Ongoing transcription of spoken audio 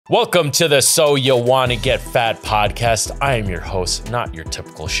Welcome to the So You Wanna Get Fat podcast. I am your host, not your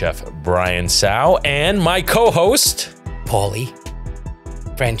typical chef, Brian Sow, and my co-host, Paulie,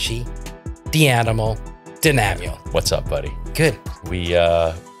 Frenchy, the animal, Denamiel. What's up, buddy? Good. We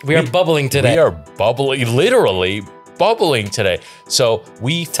are bubbling today. We are bubbling, literally bubbling today. So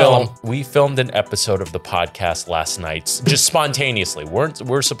we filmed an episode of the podcast last night, just spontaneously. weren't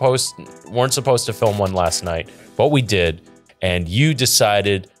supposed to film one last night, but we did, and you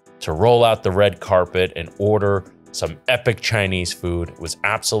decided to roll out the red carpet and order some epic Chinese food. It was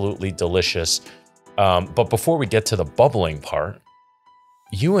absolutely delicious. But before we get to the bubbling part,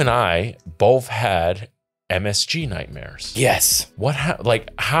 you and I both had MSG nightmares. Yes.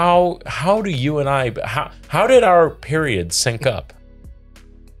 How do you and I, how did our periods sync up?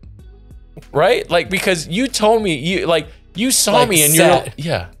 Right? Like, because you told me, you saw me and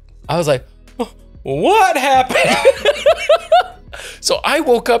you're, I was like, what happened? So I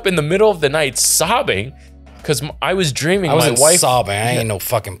woke up in the middle of the night sobbing because I was dreaming I wasn't my wife. sobbing. I ain't no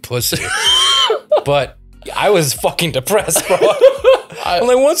fucking pussy. But I was fucking depressed, bro. I'm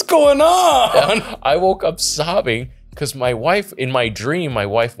like, what's going on? Yeah, I woke up sobbing because my wife, in my dream, my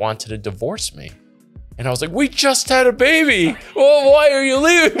wife wanted to divorce me. And I was like, we just had a baby. Well, why are you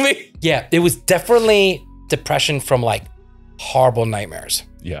leaving me? Yeah, it was definitely depression from like horrible nightmares.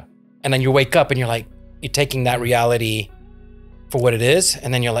 Yeah. And then you wake up and you're like, you're taking that reality for what it is.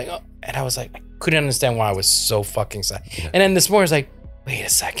 And then you're like, oh. And I was like, I couldn't understand why I was so fucking sad. Yeah. And then this morning I was like, wait a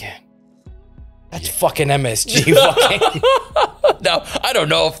second. That's fucking MSG fucking. Now, I don't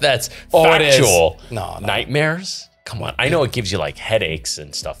know if that's factual. No. Nightmares? Come on. I know it gives you like headaches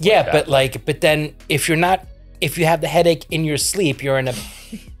and stuff like that. Yeah, but then if you have the headache in your sleep, you're in a,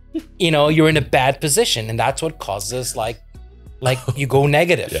 you're in a bad position. And that's what causes like you go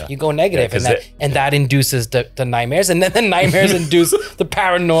negative. Yeah. You go negative, and that induces the nightmares, and then the nightmares induce the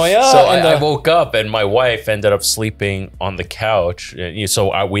paranoia. So I woke up, and my wife ended up sleeping on the couch.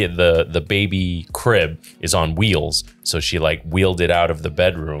 So we had the baby crib is on wheels, so she like wheeled it out of the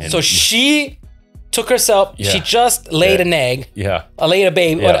bedroom. So she took herself. Yeah. She just laid an egg. Yeah, laid a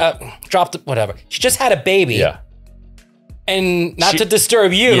baby. Yeah. Dropped it. Whatever. She just had a baby. Yeah, and not to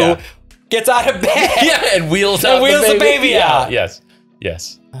disturb you. Yeah. Gets out of bed. Yeah, and wheels the baby out.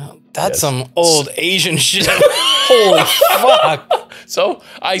 Yes. That's some old Asian shit. Holy fuck. So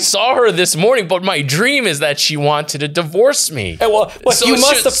I saw her this morning, but my dream is that she wanted to divorce me. Hey, well so you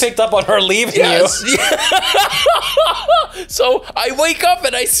must have picked up on her leaving you. So I wake up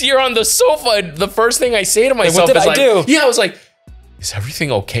and I see her on the sofa. And the first thing I say to myself is like, yeah, I was like, is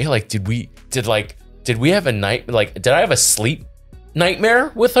everything okay? Like, did we have a night? Like, did I have a sleep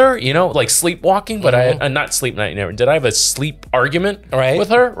nightmare with her, like sleepwalking, but I not sleep nightmare. Did I have a sleep argument with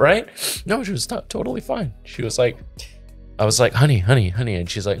her? Right? No, she was totally fine. She was like, I was like, honey, and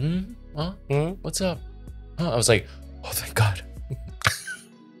she's like, what's up? I was like, oh, thank God.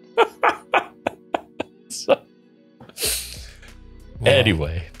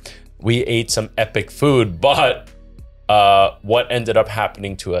 Anyway, we ate some epic food, but what ended up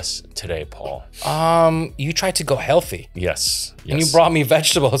happening to us today, Paul? You tried to go healthy. Yes. And you brought me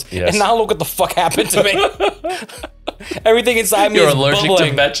vegetables. Yes. And now look what the fuck happened to me. Everything inside me is bubbling. You're allergic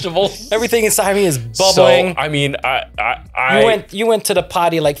to vegetables? Everything inside me is bubbling. So, I mean, you went to the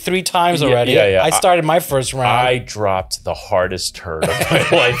potty like 3 times already. Yeah. I started my first round. I dropped the hardest turd of my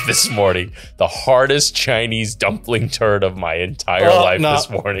life this morning. The hardest Chinese dumpling turd of my entire life this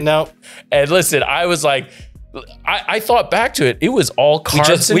morning. No. And listen, I was like, I thought back to it. It was all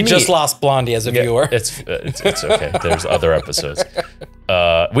carbs and we meat. just lost Blondie as a viewer. It's okay. There's other episodes.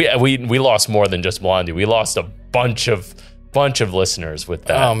 We lost more than just Blondie. We lost a bunch of listeners with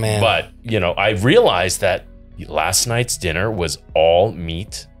that. Oh man! But I realized that last night's dinner was all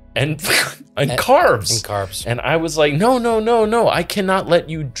meat and carbs. And I was like, no. I cannot let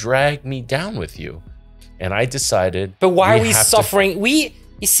you drag me down with you. And I decided. But why are we suffering?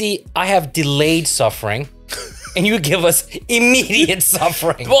 You see, I have delayed suffering. And you give us immediate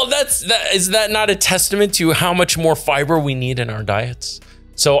suffering. Well, is that not a testament to how much more fiber we need in our diets?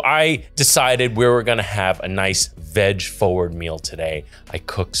 So I decided we were gonna have a nice veg-forward meal today. I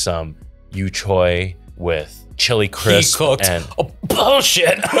cooked some yu choy with chili crisp. He cooked.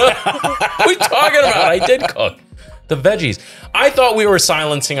 Bullshit. What are you talking about? I did cook the veggies. I thought we were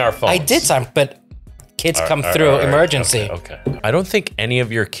silencing our phones. I did but kids come through emergency. Okay. I don't think any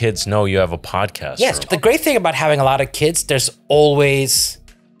of your kids know you have a podcast. Yes, the great thing about having a lot of kids, there's always,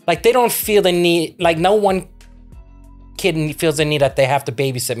 like, they don't feel the need, like, no one kid feels the need that they have to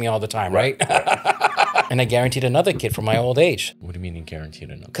babysit me all the time, right? And I guaranteed another kid for my old age. What do you mean you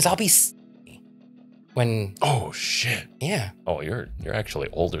guaranteed another? Because I'll be when. Oh shit! Yeah. Oh, you're actually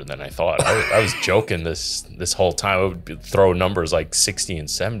older than I thought. I was joking this whole time. I would throw numbers like 60 and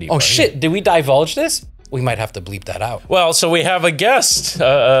 70. Oh shit! Did we divulge this? We might have to bleep that out. Well, so we have a guest.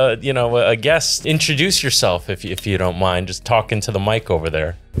 You know, a guest. Introduce yourself if you don't mind. Just talking to the mic over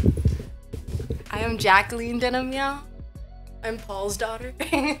there. I am Jacqueline Denamiel. I'm Paul's daughter.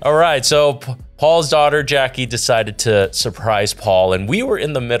 All right, so Paul's daughter, Jackie, decided to surprise Paul, and we were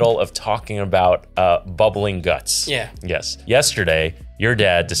in the middle of talking about bubbling guts. Yeah. Yes. Yesterday, your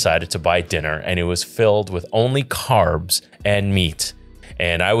dad decided to buy dinner, and it was filled with only carbs and meat.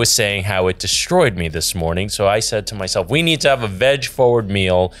 And I was saying how it destroyed me this morning, so I said to myself, we need to have a veg-forward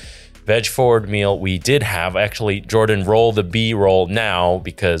meal. Veg-forward meal we did have. Actually, Jordan, roll the B-roll now,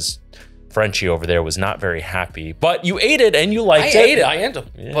 because Frenchy over there was not very happy, but you ate it and you liked it. I ate it. I ate it.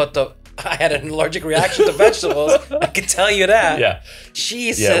 Yeah. But I had an allergic reaction to vegetables. I can tell you that. Yeah.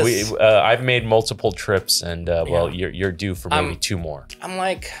 Jesus. Yeah. I've made multiple trips, and well, you're due for maybe 2 more.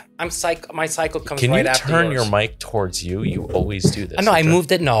 My cycle comes Can right you after turn yours. your mic towards you? You always do this. No, I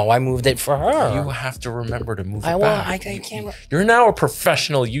moved it. No, I moved it for her. You have to remember to move it I back. can't. You're now a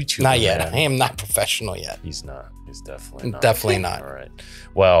professional YouTuber. Not yet. Man. I am not professional yet. He's not. He's definitely not. Definitely not. All right.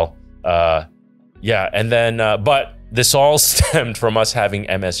 Well. Yeah, and then, but this all stemmed from us having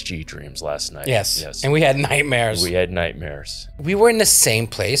MSG dreams last night. Yes. And we had nightmares. We had nightmares. We were in the same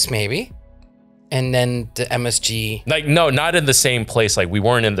place, maybe. And then the MSG. Like, no, not in the same place. Like, we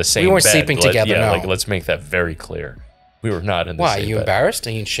weren't in the same bed. We weren't sleeping together, yeah, no. like, let's make that very clear. We were not in the Why, same are you bed. embarrassed?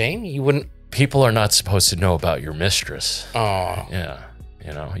 Are you in shame? You wouldn't. People are not supposed to know about your mistress. Oh. Yeah.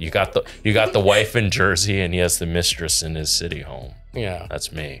 You know, you got the wife in Jersey, and he has the mistress in his city home. Yeah.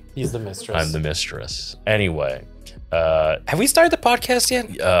 That's me. He's the mistress. I'm the mistress. Anyway. Have we started the podcast yet?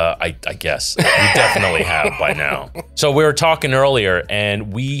 I guess. We definitely have by now. So we were talking earlier,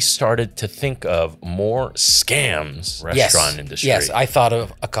 and we started to think of more scams restaurant industry. Yes, I thought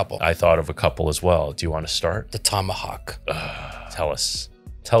of a couple. I thought of a couple as well. Do you want to start? The Tomahawk. Tell us.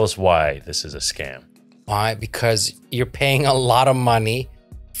 Tell us why this is a scam. Why? Because you're paying a lot of money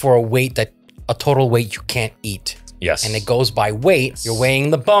for a total weight you can't eat. Yes. And it goes by weight. You're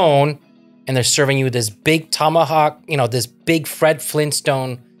weighing the bone, and they're serving you this big tomahawk, you know, this big Fred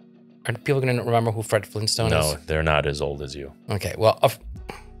Flintstone. Are people going to remember who Fred Flintstone is? No, they're not as old as you. Okay, well.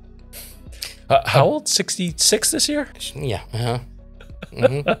 How old? 66 this year? Yeah. Uh-huh.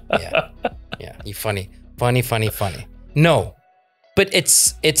 Mm-hmm. Yeah. Yeah. You funny. No, but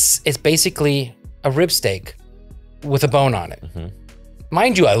it's basically a rib steak with a bone on it. Mm-hmm.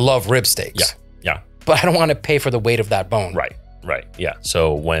 Mind you, I love rib steaks. Yeah. But I don't want to pay for the weight of that bone. Right. Yeah.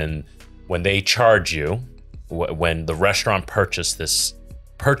 So when they charge you, when the restaurant purchases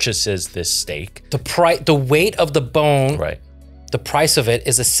this steak, the weight of the bone, right? The price of it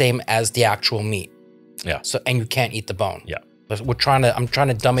is the same as the actual meat. Yeah. So and you can't eat the bone. Yeah. I'm trying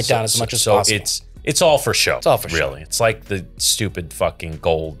to dumb it down as much as possible. It's all for show. It's all for show. Really. It's like the stupid fucking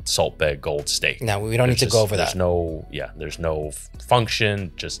salt bed gold steak. No, we don't need to go over that. There's no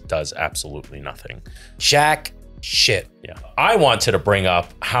function, just does absolutely nothing. Jack shit. Yeah. I wanted to bring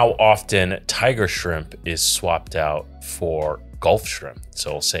up how often tiger shrimp is swapped out for Gulf shrimp. So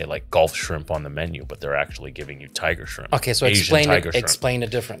it'll say like Gulf shrimp on the menu, but they're actually giving you tiger shrimp. Okay, so explain the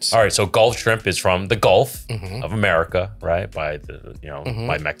difference. All right, so Gulf shrimp is from the Gulf of America, right? By the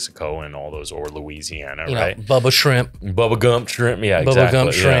by Mexico and all those, or Louisiana, right? Bubba shrimp. Bubba Gump shrimp, yeah, Bubba exactly.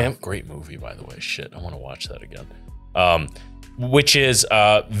 Gump shrimp. Yeah. Great movie, by the way. Shit, I want to watch that again. Which is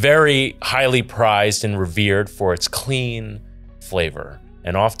very highly prized and revered for its clean flavor.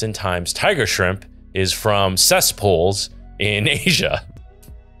 And oftentimes tiger shrimp is from cesspools in Asia.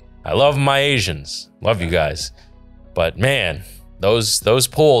 I love my Asians. Love you guys. But man, those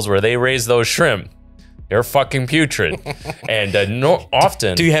pools where they raise those shrimp, they're fucking putrid. And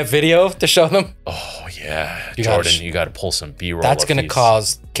often... Do you have video to show them? Oh, yeah. Jordan, you got to pull some B-roll. That's going to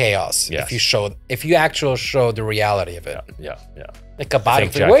cause chaos yes. if you actually show the reality of it. Yeah. Like a body.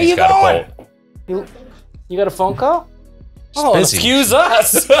 Where are you going? You got a phone call? Oh, excuse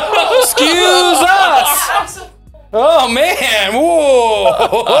us. Excuse us. Oh, man.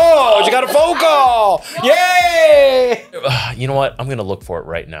 Whoa. You got a phone call. Yay. You know what? I'm going to look for it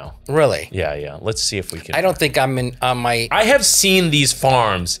right now. Really? Yeah. Let's see if we can. I don't think I'm in on my... I have seen these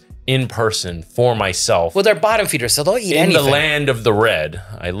farms in person for myself. Well, they're bottom feeders, so they'll eat anything. In the land of the red.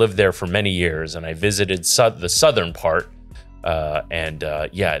 I lived there for many years, and I visited the southern part.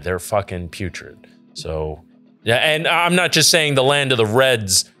 Yeah, they're fucking putrid. So, yeah, and I'm not just saying the land of the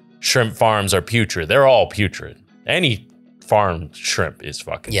reds shrimp farms are putrid. They're all putrid. Any farmed shrimp is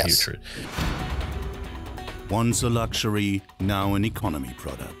fucking putrid. Once a luxury, now an economy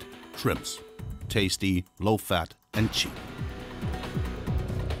product. Shrimps. tasty, low-fat, and cheap.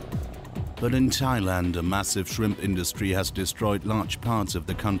 But in Thailand, a massive shrimp industry has destroyed large parts of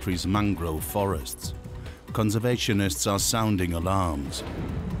the country's mangrove forests. Conservationists are sounding alarms.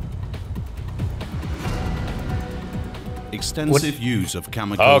 Extensive use of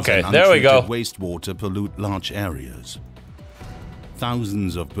chemicals and untreated wastewater pollute large areas.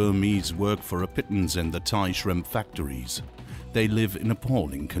 Thousands of Burmese work for a pittance in the Thai shrimp factories. They live in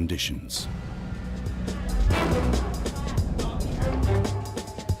appalling conditions.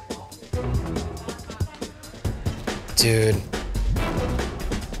 Dude.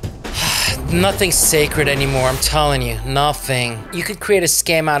 Nothing's sacred anymore, I'm telling you, nothing. You could create a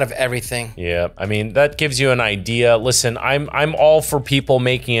scam out of everything. Yeah, I mean, that gives you an idea. Listen, I'm all for people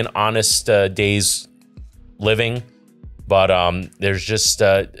making an honest day's living, but there's just,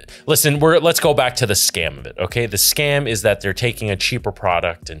 listen, let's go back to the scam of it, okay? The scam is that they're taking a cheaper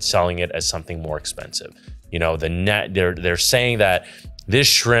product and selling it as something more expensive. You know, they're saying that this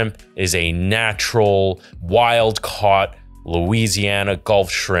shrimp is a natural, wild-caught Louisiana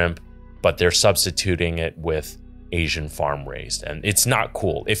Gulf shrimp, but they're substituting it with Asian farm raised. And it's not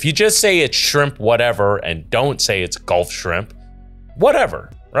cool. If you just say it's shrimp, whatever, and don't say it's Gulf shrimp,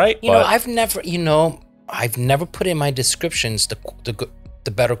 whatever, right? You know, I've never put in my descriptions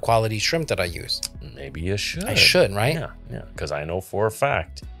the better quality shrimp that I use. Maybe you should. I should, right? Yeah, because I know for a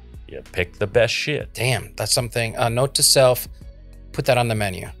fact, you pick the best shit. Damn, that's something, note to self, put that on the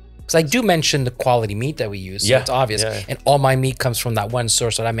menu. Because I do mention the quality meat that we use, so it's obvious. And all my meat comes from that one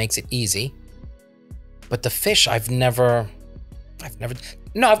source, so that makes it easy. But the fish, I do it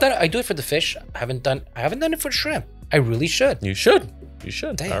for the fish. I haven't done it for shrimp. I really should. You should.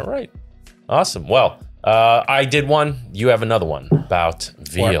 Damn. All right. Awesome. Well, I did one. You have another one about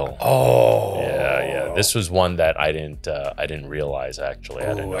veal. Oh. Yeah. This was one that I didn't realize actually.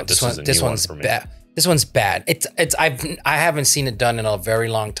 I didn't know this was a new one for me. Bad. This one's bad. I haven't seen it done in a very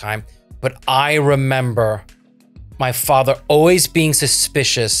long time, but I remember my father always being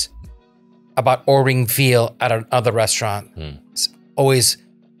suspicious about ordering veal at another restaurant. Always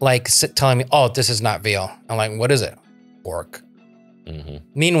like telling me, "Oh, this is not veal." I'm like, "What is it?" Pork.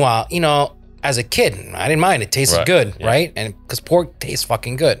 Meanwhile, you know, as a kid, I didn't mind. It tasted good, right? And because pork tastes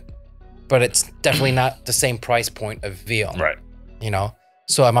fucking good, but it's definitely not the same price point of veal, right? You know.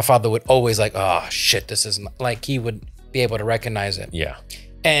 So my father would always like, oh shit, this is not, like he would be able to recognize it. Yeah.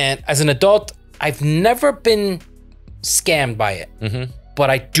 And as an adult, I've never been scammed by it, but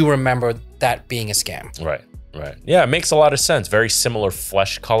I do remember that being a scam. Right. Yeah, it makes a lot of sense. Very similar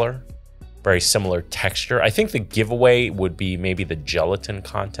flesh color, very similar texture. I think the giveaway would be maybe the gelatin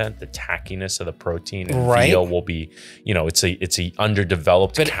content, the tackiness of the protein. And veal will be, you know, it's a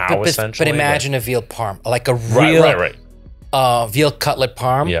underdeveloped cow essentially. But imagine a veal parm, like a real veal cutlet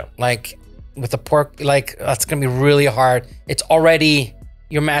parm, like with the pork, like that's gonna be really hard. It's already,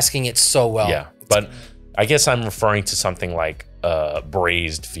 you're masking it so well. Yeah, but I guess I'm referring to something like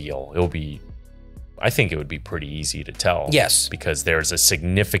braised veal. I think it would be pretty easy to tell. Yes, because there's a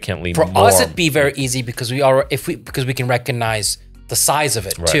significantly for us it'd be very easy because we can recognize the size of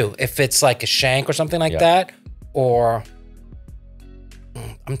it too. If it's like a shank or something like that, or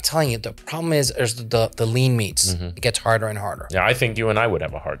I'm telling you, the problem is there's the lean meats. It gets harder and harder. Yeah, I think you and I would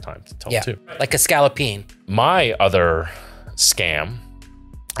have a hard time to tell too. Like a scallopine. My other scam,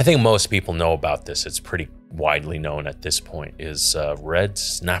 I think most people know about this. It's pretty widely known at this point, is red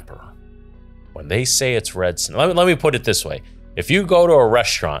snapper. When they say it's red snapper, let me put it this way. If you go to a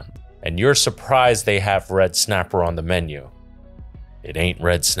restaurant and you're surprised they have red snapper on the menu, it ain't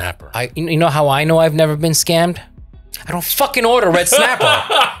red snapper. You know how I know I've never been scammed? I don't fucking order red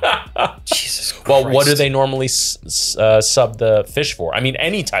snapper. Jesus Christ. Well, what do they normally sub the fish for? I mean,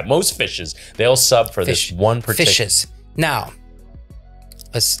 any type. Most fishes, they'll sub for this one particular. Fishes. Now,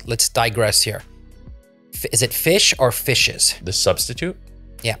 let's digress here. Is it fish or fishes? The substitute?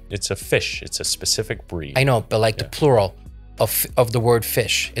 Yeah. It's a fish. It's a specific breed. I know, but like the plural of the word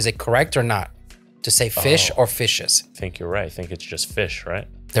fish. Is it correct or not? To say fish or fishes? I think you're right. I think it's just fish, right?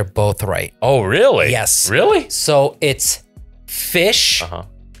 They're both right. Oh, really? Yes. Really? So it's fish,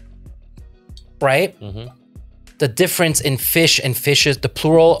 right? The difference in fish and fishes, the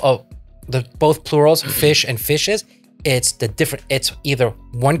plural of both plurals, fish and fishes, it's either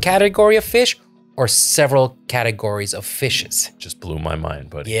one category of fish or several categories of fishes. Just blew my mind,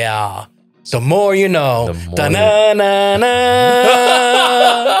 buddy. Yeah. The more you know. The more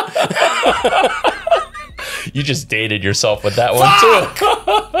You just dated yourself with that one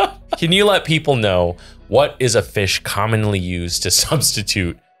too. Can you let people know what is a fish commonly used to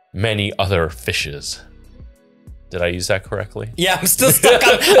substitute many other fishes? Did I use that correctly? Yeah, I'm still stuck.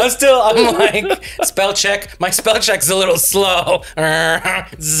 I'm like, spell check. My spell check's a little slow.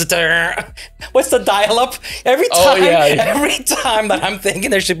 What's the dial-up? Every time that I'm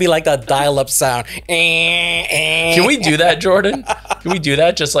thinking there should be like a dial-up sound. Can we do that, Jordan? Can we do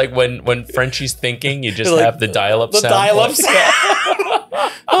that? Just like when Frenchie's thinking, you just like, have the dial-up sound. The dial-up sound.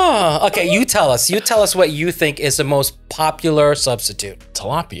 Oh, okay. You tell us. You tell us what you think is the most popular substitute.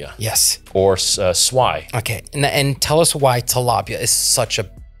 Tilapia. Yes. Or swai. Okay. And tell us why tilapia is such a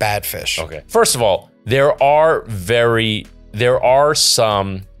bad fish. Okay. First of all, there are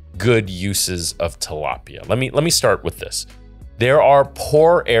some good uses of tilapia. Let me start with this. There are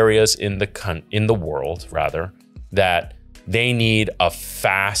poor areas in the world, rather, that they need a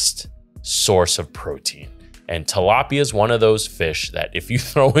fast source of protein. And tilapia is one of those fish that if you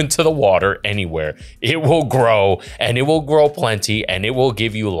throw into the water anywhere, it will grow, and it will grow plenty, and it will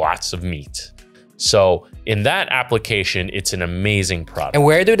give you lots of meat. So in that application, it's an amazing product. And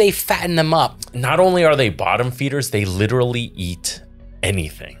where do they fatten them up? Not only are they bottom feeders, they literally eat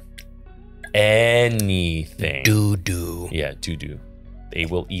anything. Anything. Doo-doo. Yeah, doo-doo. They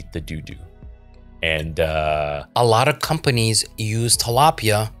will eat the doo-doo. And a lot of companies use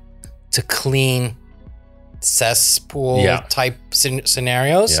tilapia to clean cesspool type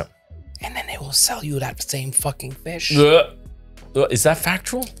scenarios, and then they will sell you that same fucking fish. Is that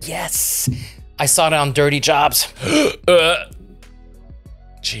factual? Yes, I saw it on Dirty Jobs.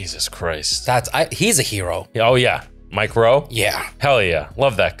 Jesus Christ, he's a hero. Oh yeah, Mike Rowe. Yeah, hell yeah,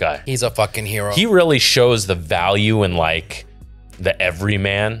 love that guy. He's a fucking hero. He really shows the value in like the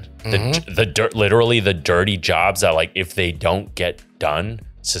everyman, literally the dirty jobs that like if they don't get done,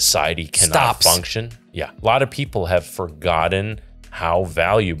 society cannot function. Yeah, a lot of people have forgotten how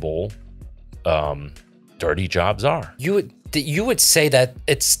valuable dirty jobs are. You would say that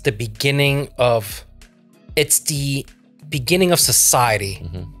it's the beginning of society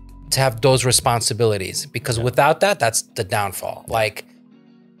to have those responsibilities, because without that, that's the downfall. Like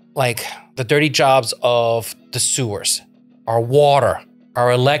the dirty jobs of the sewers, our water,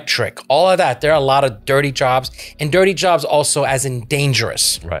 our electric, all of that. There are a lot of dirty jobs, and dirty jobs also as in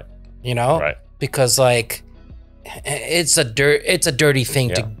dangerous. Right. You know? Right. Because like it's a dirty thing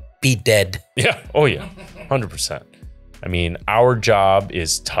to be dead. Yeah. Oh yeah. 100%. I mean, our job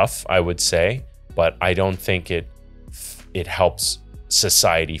is tough, I would say, but I don't think it helps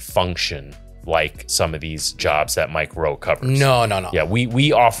society function like some of these jobs that Mike Rowe covers. No. Yeah,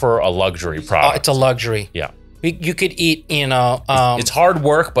 we offer a luxury product. It's a luxury. Yeah. You could eat, it's hard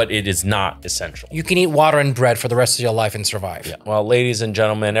work, but it is not essential. You can eat water and bread for the rest of your life and survive. Yeah. Well, ladies and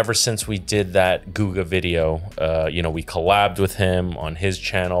gentlemen, ever since we did that Guga video, we collabed with him on his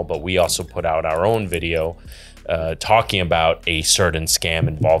channel, but we also put out our own video talking about a certain scam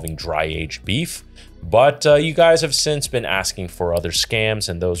involving dry-aged beef. But you guys have since been asking for other scams,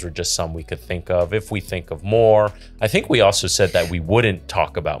 and those were just some we could think of. If we think of more, I think we also said that we wouldn't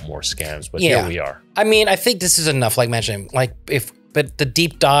talk about more scams, but here we are. I mean, I think this is enough, like mentioning, but the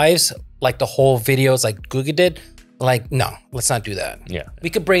deep dives, like the whole videos like Guga did, like, no, let's not do that. Yeah. We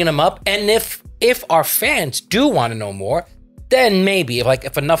could bring them up, and if our fans do want to know more, then maybe,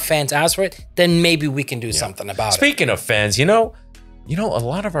 if enough fans ask for it, then maybe we can do something about it. Speaking of fans, a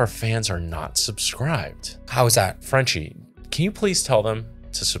lot of our fans are not subscribed. How is that? Frenchie, can you please tell them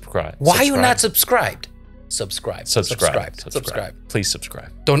to subscribe? Why are you not subscribed? Subscribe. Please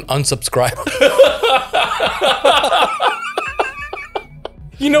subscribe. Don't unsubscribe.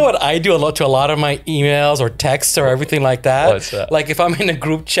 You know what I do to a lot of my emails or texts or everything like that? What's that? Like if I'm in a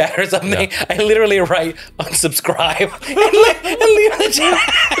group chat or something, I literally write unsubscribe and leave the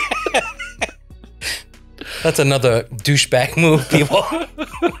chat. That's another douchebag move, people.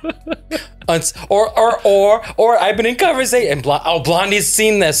 Or I've been in conversation and Blondie's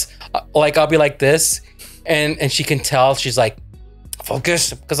seen this. Like I'll be like this, and she can tell. She's like,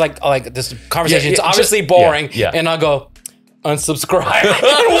 focus, because like this conversation is obviously boring. Yeah. And I'll go unsubscribe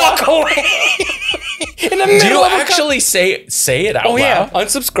and walk away. In the middle do you actually say it out loud? Yeah,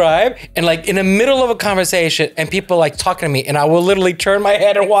 unsubscribe, and like in the middle of a conversation, and people like talking to me, and I will literally turn my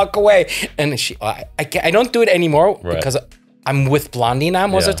head and walk away. And I don't do it anymore because I'm with Blondie now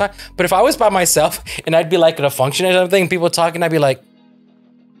most of the time. But if I was by myself and I'd be like at a function or something, people talking, I'd be like,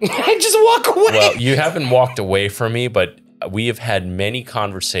 I just walk away. Well, you haven't walked away from me, but we have had many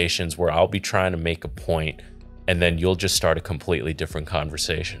conversations where I'll be trying to make a point, and then you'll just start a completely different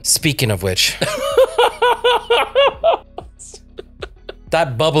conversation. Speaking of which,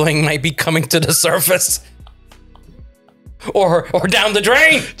 that bubbling might be coming to the surface. Or down the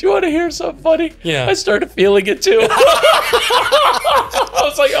drain. Do you want to hear something funny? Yeah. I started feeling it too. I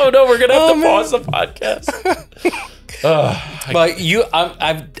was like, oh no, we're gonna have to pause the podcast. But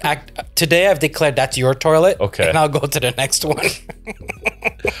today I've declared that's your toilet. Okay. And I'll go to the next one.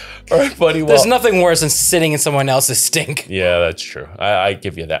 All right, buddy. Well, there's nothing worse than sitting in someone else's stink. Yeah, that's true. I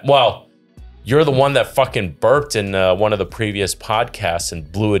give you that. Well, you're the one that fucking burped in one of the previous podcasts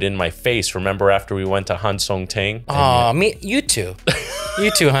and blew it in my face. Remember after we went to Han Song Ting? Oh, you too.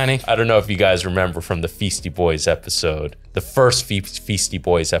 You too, honey. I don't know if you guys remember from the Feastie Boys episode, the first Feastie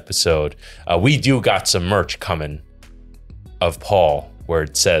Boys episode. We do got some merch coming of Paul where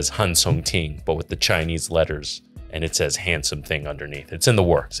it says Han Song Ting, but with the Chinese letters. And it says handsome thing underneath. It's in the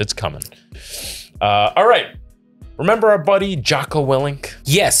works. It's coming. All right. Remember our buddy Jocko Willink?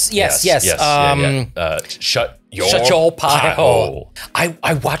 Yes. Shut your pie hole.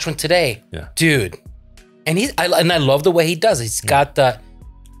 I watched one today, yeah. Dude. And I love the way he does. He's got the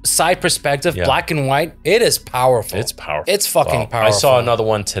side perspective, black and white. It is powerful. It's powerful. It's fucking powerful. I saw another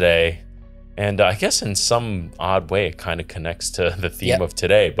one today, and I guess in some odd way it kind of connects to the theme of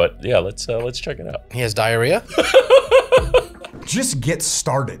today. But yeah, let's check it out. He has diarrhea. Just get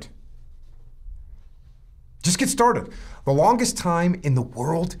started. Just get started. The longest time in the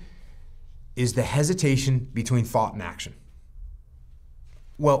world is the hesitation between thought and action.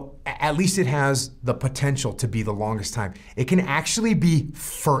 Well, at least it has the potential to be the longest time. It can actually be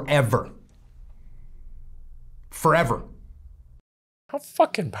forever. Forever. How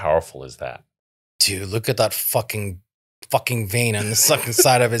fucking powerful is that? Dude, look at that fucking vein on the second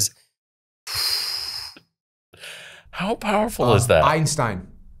side of his... How powerful is that? Einstein.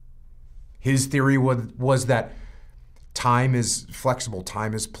 His theory was that time is flexible,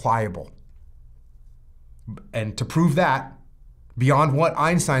 time is pliable. And to prove that, beyond what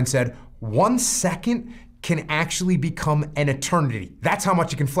Einstein said, 1 second can actually become an eternity. That's how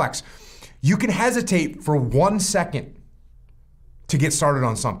much it can flex. You can hesitate for 1 second to get started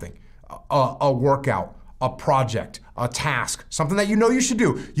on something, a workout, a project, a task, something that you know you should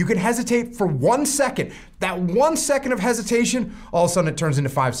do. You can hesitate for 1 second. That 1 second of hesitation, all of a sudden it turns into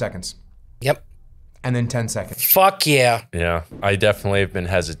 5 seconds. Yep. And then 10 seconds. Fuck yeah. Yeah, I definitely have been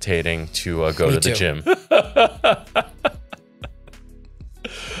hesitating to go to the gym.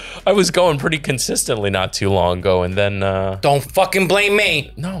 I was going pretty consistently not too long ago, and then... Don't fucking blame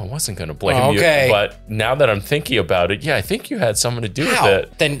me. No, I wasn't going to blame you. But now that I'm thinking about it, yeah, I think you had something to do with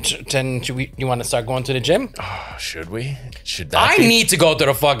it. Then you want to start going to the gym? Oh, should we? Should that I need to go to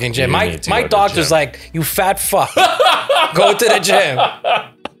the fucking gym. My doctor's like, you fat fuck. Go to the gym.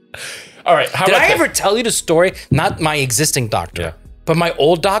 All right. Did I ever tell you the story? Not my existing doctor, but my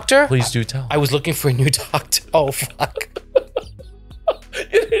old doctor. Please do tell. I was looking for a new doctor. Oh, fuck.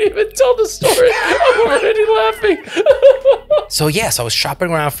 You didn't even tell the story. I'm already laughing. So yes, I was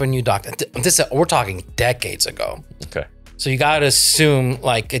shopping around for a new doctor. We're talking decades ago. Okay. So you gotta assume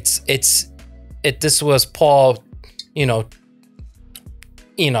like this was Paul, lean,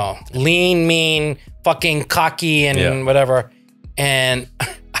 mean, fucking cocky and whatever. And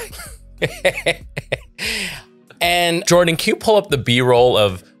and Jordan, can you pull up the B-roll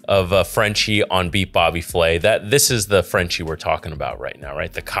of Frenchy on Beat Bobby Flay? This is the Frenchy we're talking about right now,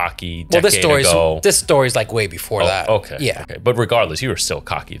 right? The cocky decade ago. This story's like way before that. Okay. Yeah. Okay. But regardless, you were still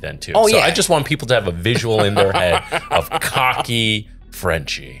cocky then too. Oh, so yeah. I just want people to have a visual in their head of cocky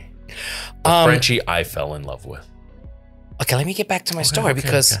Frenchy. The Frenchy I fell in love with. Okay, let me get back to my story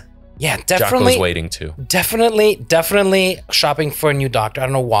because yeah, definitely. Jocko's waiting too. Definitely shopping for a new doctor. I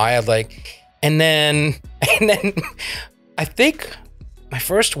don't know why. And then I think my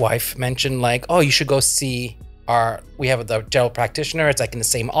first wife mentioned like, oh, you should go see we have the general practitioner. It's like in the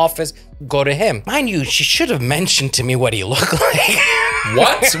same office. Go to him. Mind you, she should have mentioned to me what he looked like.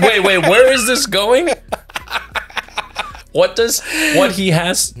 What? Wait, where is this going? What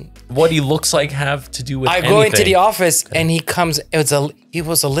he looks like have to do with anything? I go into the office and he comes, he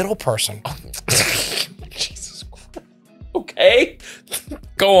was a little person. Jesus Christ. Okay.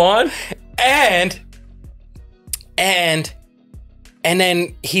 Go on. And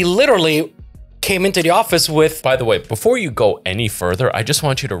then he literally came into the office with... By the way, before you go any further, I just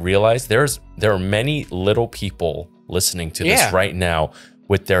want you to realize there are many little people listening to this right now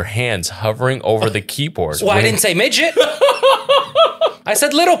with their hands hovering over the keyboard. Well, I didn't say midget. I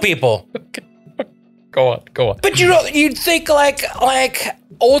said little people. Okay. Go on. But you'd think like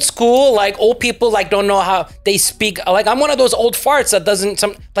old school, like old people like don't know how they speak. Like I'm one of those old farts that doesn't...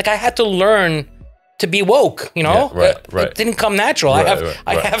 I had to learn to be woke, you know? Yeah, right. It didn't come natural. I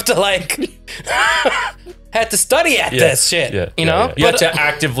have to like had to study at this shit, you know? Yeah. You have to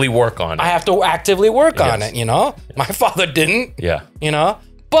actively work on it. I have to actively work on it, you know? My father didn't. Yeah. You know?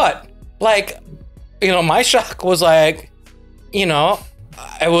 But like, you know, my shock was like, you know,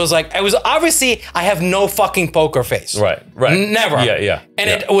 it was obviously I have no fucking poker face. Right. Never. Yeah. And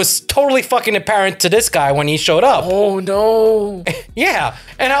it was totally fucking apparent to this guy when he showed up. Oh no. Yeah.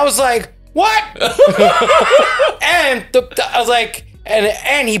 And I was like, what? And I was like,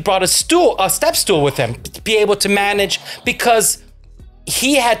 and he brought a step stool with him to be able to manage, because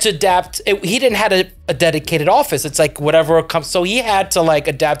he had to adapt. He didn't have a dedicated office. It's like whatever comes. So he had to like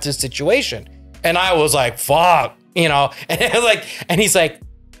adapt to the situation. And I was like, fuck, you know, and he's like,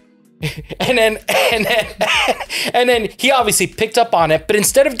 and then he obviously picked up on it, but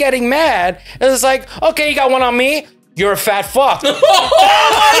instead of getting mad, it was like, okay, you got one on me. You're a fat fuck. Oh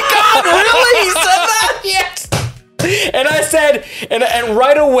my God, really? He said that? Yes. And I said, and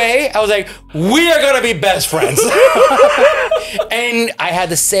right away, I was like, we are gonna be best friends. And I had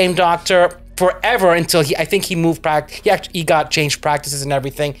the same doctor forever until I think he moved back. He got changed practices and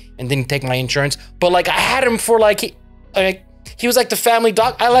everything and didn't take my insurance. But like I had him for like, he was like the family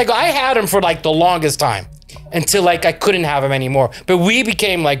doc. I had him for like the longest time until like I couldn't have him anymore. But we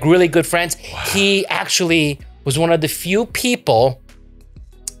became like really good friends. Wow. He actually was one of the few people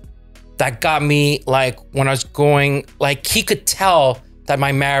that got me like when I was going, like he could tell that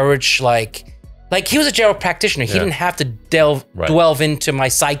my marriage, like he was a general practitioner. He didn't have to delve into my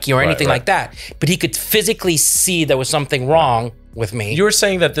psyche or anything like that. But he could physically see there was something wrong with me. You were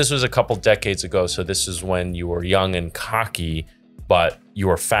saying that this was a couple decades ago, so this is when you were young and cocky, but you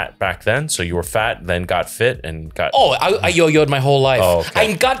were fat back then. So you were fat, then got fit and got... Oh, I yo-yoed my whole life. Oh,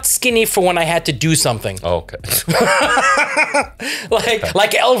 okay. I got skinny for when I had to do something. Oh, okay.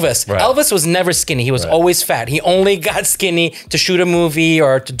 like Elvis. Right. Elvis was never skinny. He was always fat. He only got skinny to shoot a movie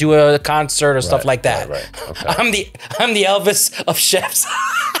or to do a concert or stuff like that. Okay. I'm the Elvis of chefs.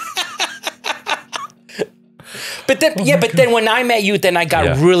 But then, but then when I met you, then I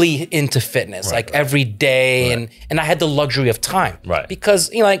got really into fitness, like every day, and I had the luxury of time, because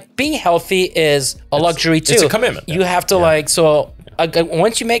you know, like being healthy is a luxury too. It's a commitment. You have to like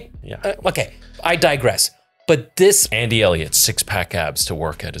once you make okay. I digress. But this Andy Elliott 6-pack abs to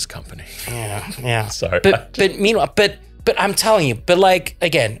work at his company. Yeah. Sorry. But meanwhile, but I'm telling you, but like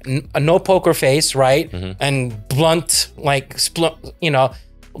again, a no poker face, right? And blunt, like you know.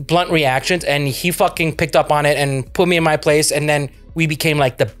 Blunt reactions, and he fucking picked up on it and put me in my place, and then we became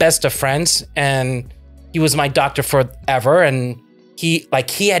like the best of friends, and he was my doctor forever, and he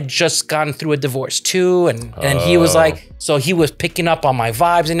had just gone through a divorce too, and he was like, so he was picking up on my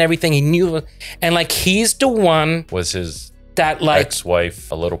vibes and everything. He knew, and like he's the one. Was his that like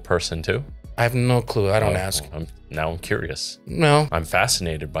ex-wife a little person too? I have no clue. I don't ask. Now I'm curious. No, I'm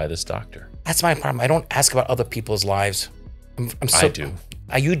fascinated by this doctor. That's my problem. I don't ask about other people's lives. I do.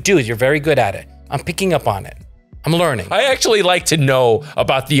 You do. You're very good at it. I'm picking up on it. I'm learning. I actually like to know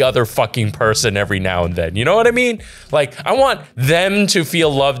about the other fucking person every now and then. You know what I mean? Like, I want them to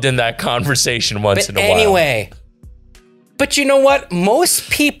feel loved in that conversation once in a while. Anyway, but you know what? Most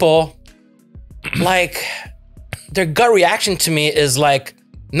people, like, their gut reaction to me is like,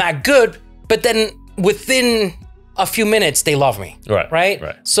 not good, but then within a few minutes, they love me. Right?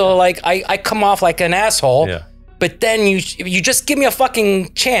 So, like, I come off like an asshole. Yeah. But then you just give me a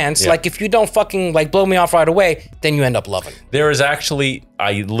fucking chance. Like if you don't fucking like blow me off right away, then you end up loving. There is actually,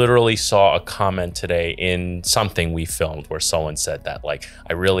 I literally saw a comment today in something we filmed where someone said that like,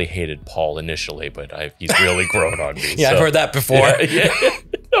 I really hated Paul initially, but he's really grown on me. Yeah, so, I've heard that before.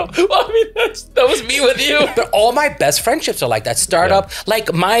 No, well, I mean, that was me with you. But all my best friendships are like that.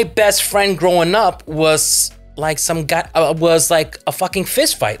 Like my best friend growing up was like some guy, was like a fucking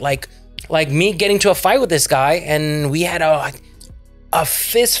fist fight. Like me getting to a fight with this guy, and we had a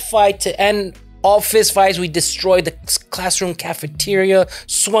fist fight to end all fist fights. We destroyed the classroom cafeteria,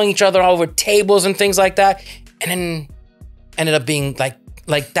 swung each other over tables and things like that, and then ended up being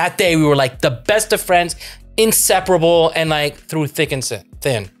like that day we were like the best of friends, inseparable, and like through thick and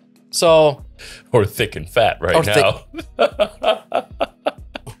thin. So, or thick and fat right now.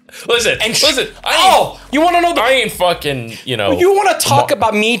 Listen. You want to know? I ain't fucking, you know. You want to talk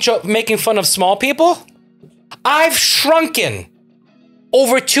about me making fun of small people? I've shrunken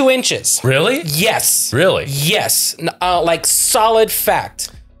over 2 inches. Really? Yes. Really? Yes. Like solid fact.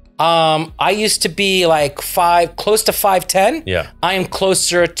 I used to be like close to 5'10". Yeah. I am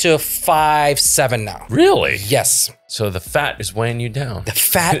closer to 5'7" now. Really? Yes. So the fat is weighing you down. The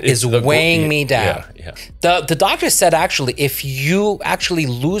fat is weighing me down. Yeah. The doctor said actually, if you actually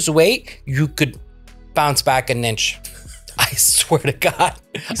lose weight, you could bounce back an inch. I swear to God.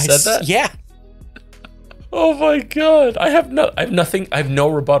 You said that? Yeah. Oh my God. I have nothing. I have no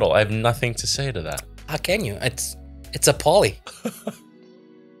rebuttal. I have nothing to say to that. How can you? It's appalling.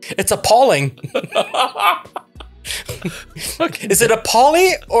 It's appalling. Is it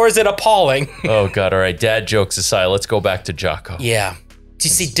appalling or is it appalling? Oh God. All right. Dad jokes aside, let's go back to Jocko. Yeah. Do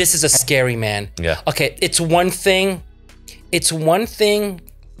you see, this is a scary man. Yeah. Okay. It's one thing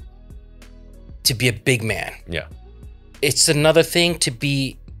to be a big man. Yeah. It's another thing to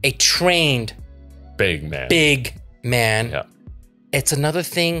be a trained big man. Yeah. It's another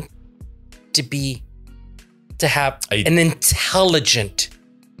thing to have an intelligent,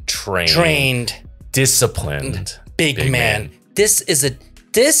 trained, disciplined big man. This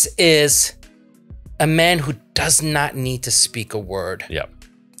is a man who does not need to speak a word. Yeah.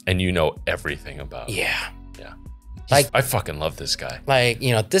 And you know everything about him. Yeah. Yeah. Like, I fucking love this guy. Like,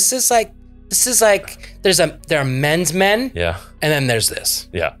 you know, this is like there are men's men. Yeah. And then there's this.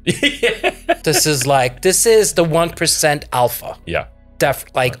 Yeah. This is the 1% alpha. Yeah.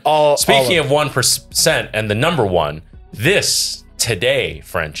 Speaking of 1% and the number one, this today,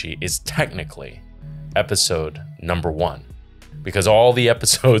 Frenchy, is technically episode number 1. Because all the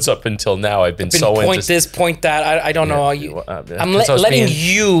episodes up until now, I've been so point into this, point that. I don't know how you. I'm letting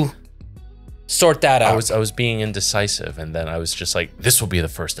you sort that out. I was being indecisive, and then I was just like, "This will be the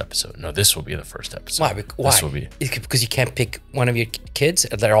first episode." No, this will be the first episode. Why? This will be because you can't pick one of your kids.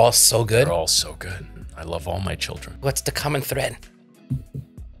 They're all so good. They're all so good. I love all my children. What's the common thread?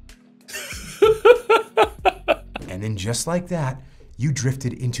 And then just like that, you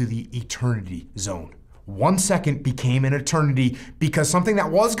drifted into the eternity zone. 1 second became an eternity because something that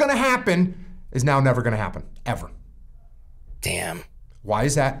was gonna happen is now never gonna happen, ever. Damn. Why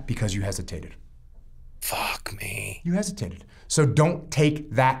is that? Because you hesitated. Fuck me. You hesitated. So don't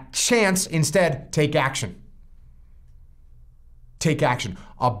take that chance. Instead, take action. Take action.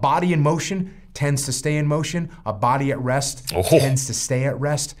 A body in motion tends to stay in motion. A body at rest tends to stay at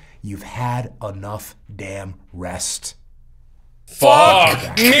rest. You've had enough damn rest.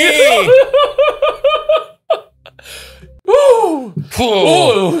 Fuck me! Woo!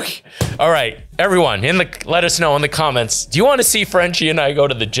 Ooh. All right, everyone, let us know in the comments. Do you want to see Frenchy and I go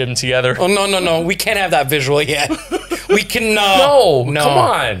to the gym together? Oh no! We can't have that visual yet. We cannot. No, come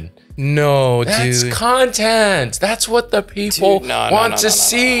on. No, That's dude. Content. That's what the people want to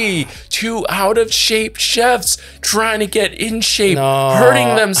see. 2 out-of-shape chefs trying to get in shape,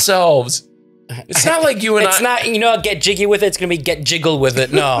 hurting themselves. It's not like you and It's not, get jiggy with it. It's going to be get jiggle with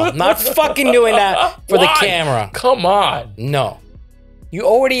it. No, not fucking doing that for the camera. Come on. No. You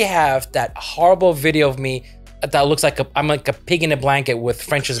already have that horrible video of me that looks like I'm like a pig in a blanket with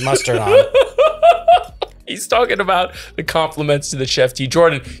French's mustard on. He's talking about the compliments to the chef T.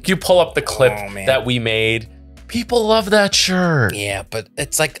 Jordan, can you pull up the clip that we made? People love that shirt. Yeah, but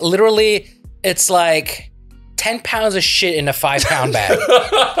it's like literally, it's like 10 pounds of shit in a 5-pound bag.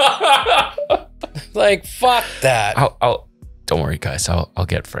 Like, fuck that. Don't worry, guys. I'll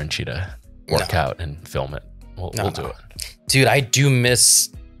get Frenchy to work out and film it. We'll do it. Dude, I do miss,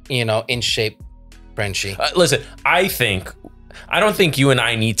 in shape Frenchy. Listen, I don't think you and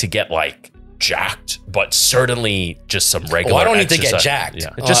I need to get like jacked, but certainly just some regular I don't need exercise. to get jacked. Yeah,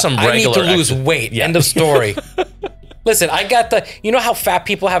 just some regular I need to lose weight. Yeah. End of story. Listen, I got how fat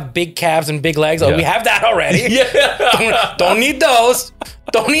people have big calves and big legs? Oh, we have that already. Yeah. Don't need those.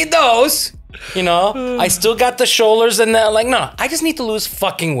 Don't need those. I still got the shoulders and the, no, I just need to lose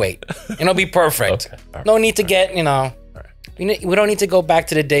fucking weight and it'll be perfect. Okay. Right. No need to get, we don't need to go back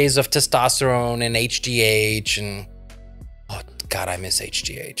to the days of testosterone and HGH and, oh God, I miss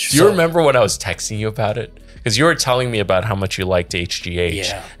HGH. Do you remember when I was texting you about it? Because you were telling me about how much you liked HGH.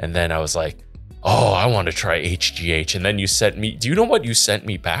 Yeah. And then I was like, oh, I want to try HGH. And then you sent me, do you know what you sent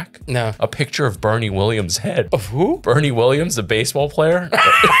me back? No. A picture of Bernie Williams' head. Of who? Bernie Williams, the baseball player.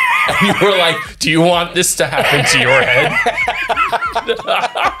 And you were like, do you want this to happen to your head?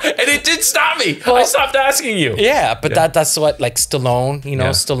 And it did stop me. Well, I stopped asking you. Yeah, but that's what, like Stallone,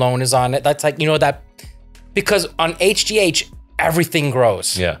 Stallone is on it. That's like, that, because on HGH, everything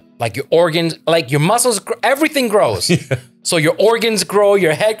grows. Yeah. Like your organs, like your muscles, everything grows. Yeah. So your organs grow,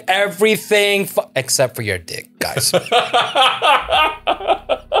 your head, everything, except for your dick, guys.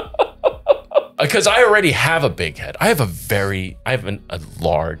 Because I already have a big head. I have a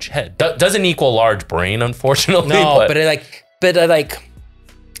large head. Doesn't equal large brain, unfortunately. No, but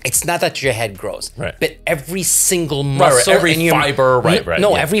it's not that your head grows, right? But every single muscle, every fiber, right?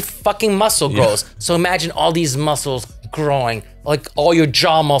 No, every fucking muscle grows. So imagine all these muscles growing, like all your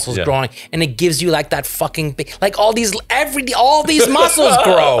jaw muscles growing, and it gives you like that fucking big, like all these muscles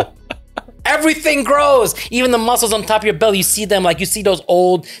grow. Everything grows. Even the muscles on top of your belly. You see them like you see those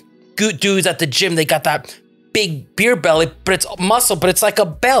old good dudes at the gym. They got that big beer belly, but it's muscle, but it's like a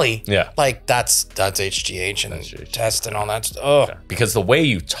belly. Yeah. Like that's HGH and test and all that stuff. Oh. Yeah. Because the way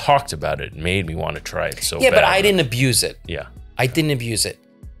you talked about it made me want to try it so bad. Yeah, but I didn't abuse it. Yeah. I didn't abuse it.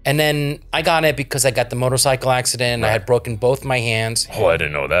 And then I got it because I got the motorcycle accident. Right. I had broken both my hands. Oh, I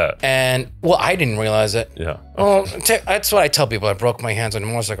didn't know that. And, well, I didn't realize it. Yeah. Well, that's what I tell people. I broke my hands in a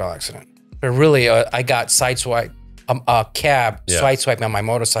motorcycle accident. But really, I got sideswiped, a cab sideswiped me on my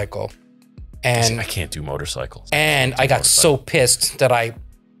motorcycle. And I can't do motorcycles. And I got so pissed that I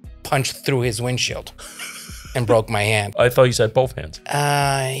punched through his windshield and broke my hand. I thought you said both hands.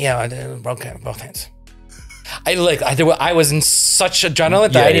 Yeah, I broke both hands. I was in such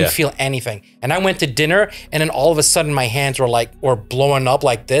adrenaline that I didn't feel anything. And I went to dinner, and then all of a sudden my hands were blowing up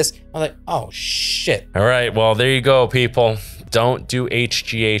like this. I was like, oh shit. All right, well, there you go, people. Don't do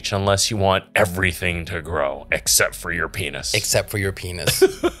HGH unless you want everything to grow, except for your penis. Except for your penis.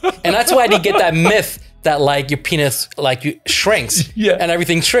 And that's why I didn't get that myth that like your penis shrinks and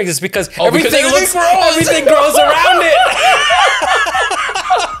everything shrinks. It's because everything grows around it.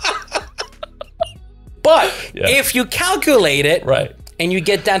 But if you calculate it and you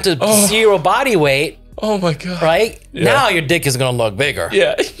get down to zero body weight, oh my God. Right? Yeah. Now your dick is gonna look bigger.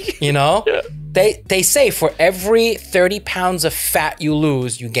 Yeah. You know? Yeah. They say for every 30 pounds of fat you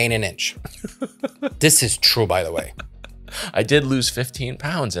lose, you gain an inch. This is true, by the way. I did lose 15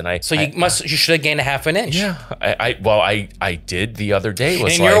 pounds, and you should have gained a half an inch. Yeah, I did the other day.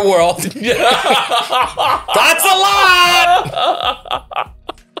 In your world, that's a lot.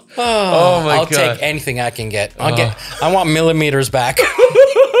 Oh my God! I'll take anything I can get. I want millimeters back.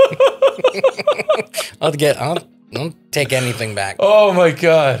 I'll take anything back. Oh my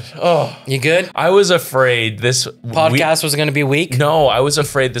God. Oh. You good? I was afraid this podcast was going to be weak. No, I was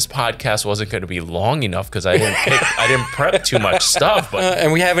afraid this podcast wasn't going to be long enough because I didn't prep too much stuff. But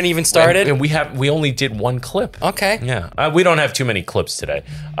and we haven't even started. And we only did one clip. Okay. Yeah. We don't have too many clips today.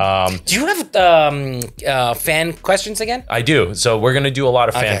 Do you have fan questions again? I do. So we're going to do a lot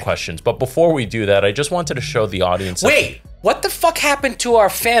of fan questions. But before we do that, I just wanted to show the audience. Wait, what the fuck happened to our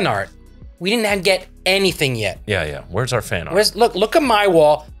fan art? We didn't get anything yet. Yeah. Where's our fan art? Look at my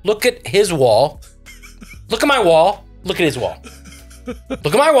wall. Look at his wall. Look at my wall. Look at his wall. Look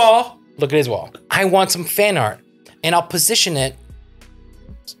at my wall. Look at his wall. I want some fan art, and I'll position it.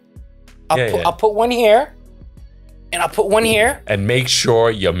 I'll put one here, and I'll put one here. And make sure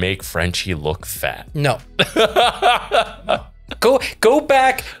you make Frenchy look fat. No. Go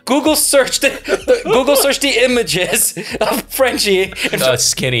back. Google search the images of Frenchy.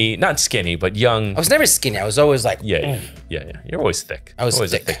 Skinny, not skinny, but young. I was never skinny. I was always like. Yeah. You're always thick. I was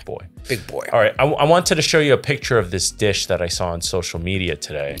always thick. a thick boy. Big boy. All right. I wanted to show you a picture of this dish that I saw on social media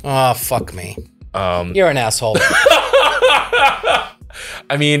today. Oh, fuck me. You're an asshole.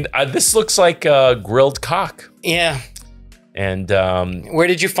 I mean, this looks like a grilled cock. Yeah. And where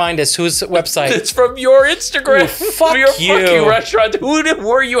did you find this? Whose website? It's from your Instagram. Ooh, fuck your you. Fucking restaurant. Who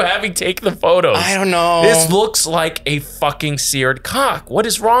were you having take the photos? I don't know. This looks like a fucking seared cock. What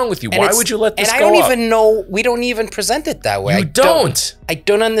is wrong with you? Why would you let this go up? And I don't even know. We don't even present it that way. You don't. I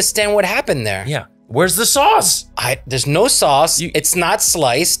don't understand what happened there. Yeah. Where's the sauce? There's no sauce. It's not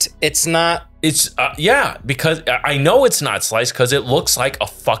sliced. It's not. It's, yeah, because I know it's not sliced because it looks like a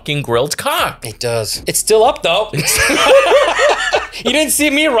fucking grilled cock. It does. It's still up though. You didn't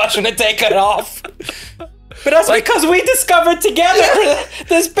see me rushing to take it off. But that's because we discovered together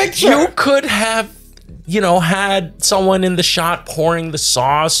this picture. You could have, had someone in the shot pouring the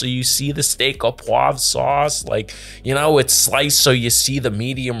sauce so you see the steak au poivre sauce. Like, it's sliced so you see the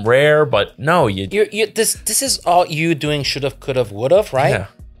medium rare, but no. This is all you doing should've, could've, would've, right? Yeah.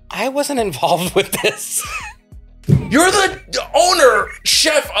 I wasn't involved with this. You're the owner,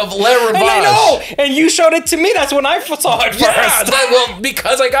 chef of Le Ravage. And I know, and you showed it to me. That's when I saw it first. Yeah,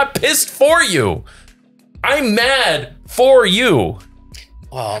 because I got pissed for you. I'm mad for you.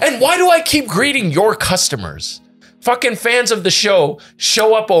 Well, and why do I keep greeting your customers? Fucking fans of the show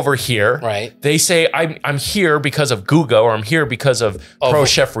up over here. Right. They say, I'm here because of Guga, or I'm here because of Pro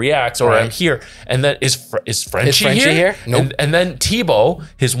Chef Reacts, or I'm here. And then is Frenchy here? Nope. And then Tebow,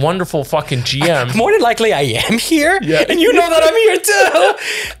 his wonderful fucking GM. More than likely I am here. Yeah. And you know that I'm here too.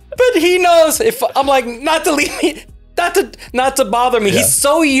 But he knows if I'm like, not to leave me, not to bother me. Yeah. He's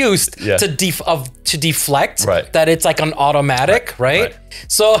so used to deflect that it's like an automatic, right?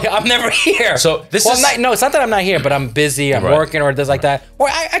 So I'm never here. So this is no, it's not that I'm not here, but I'm busy, I'm working, or does like that. Or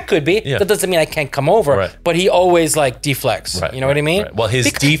I could be. Yeah. That doesn't mean I can't come over. But he always like deflects. You know what I mean? Well,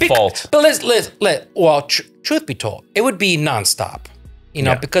 his default. But truth be told, it would be nonstop.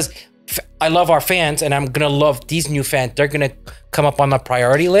 Because I love our fans and I'm going to love these new fans. They're going to come up on the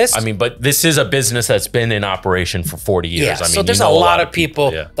priority list. I mean, but this is a business that's been in operation for 40 years. Yeah, I mean, so there's a lot of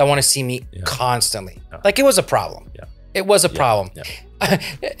people that want to see me constantly. Like it was a problem. Yeah. It was a problem. Yeah.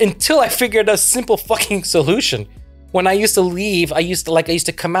 Until I figured a simple fucking solution. When I used to leave, I used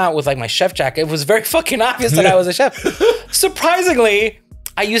to come out with like my chef jacket. It was very fucking obvious that I was a chef. Surprisingly,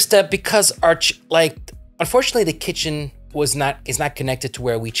 I used to, because unfortunately the kitchen is not connected to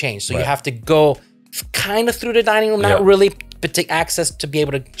where we change. So you have to go kind of through the dining room, not really, but take access to be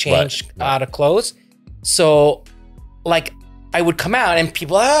able to change out of clothes. So like I would come out and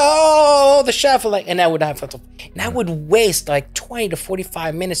people, oh, the chef, and I would waste like 20 to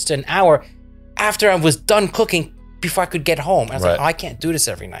 45 minutes to an hour after I was done cooking before I could get home. I was like, oh, I can't do this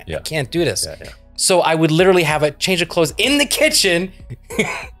every night. I can't do this. So I would literally have a change of clothes in the kitchen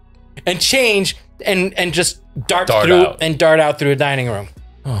and change and just dart out through a dining room.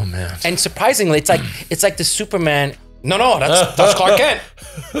 Oh man. And surprisingly, it's like the Superman. No, that's Clark Kent.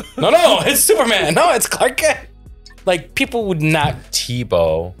 No, it's Superman. No, it's Clark Kent. Like people would not.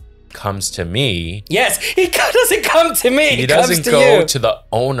 Tebow comes to me. Yes, he doesn't come to me. He doesn't go to the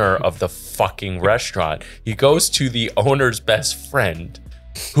owner of the fucking restaurant. He goes to the owner's best friend,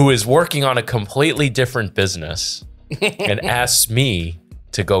 who is working on a completely different business, and asks me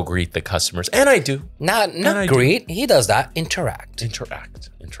to go greet the customers. And I do. Not greet. He does that. Interact.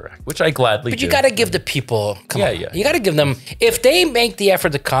 Which I gladly do. But you got to give the people, come on. You got to give them, if they make the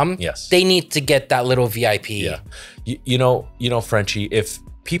effort to come, they need to get that little VIP. Yeah. You know, Frenchy, if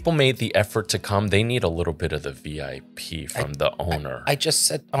people made the effort to come, they need a little bit of the VIP from the owner. I just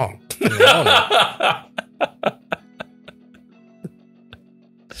said, oh, the owner.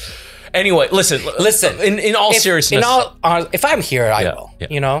 Anyway, listen. In all seriousness, if I'm here, I will.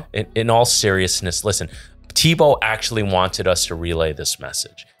 You know. In all seriousness, listen. Tebow actually wanted us to relay this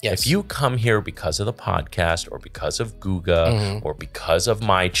message. Yes. If you come here because of the podcast, or because of Guga, or because of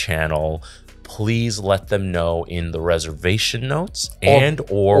my channel, please let them know in the reservation notes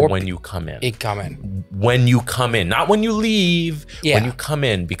or when you come in. When you come in, not when you leave. When you come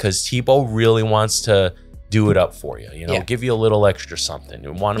in, because Tebow really wants to do it up for you, give you a little extra something.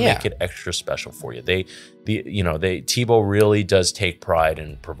 We want to make it extra special for you. Tebow really does take pride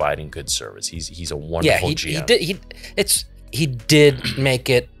in providing good service. He's a wonderful GM. He did make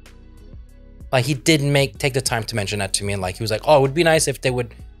it, like he did take the time to mention that to me, and like he was like, oh, it would be nice if they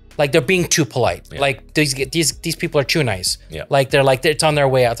would, like they're being too polite. Like these people are too nice. Like it's on their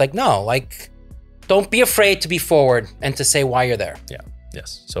way out. It's like, no, like don't be afraid to be forward and to say why you're there.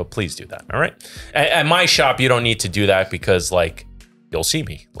 Yes. So please do that. All right. At my shop, you don't need to do that because like you'll see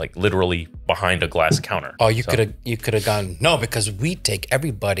me like literally behind a glass counter. Oh, you could have gone, no, because we treat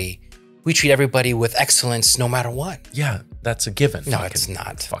everybody with excellence no matter what. Yeah, that's a given. No, it's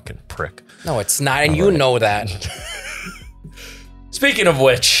not. Fucking prick. No, it's not. And you know that. Speaking of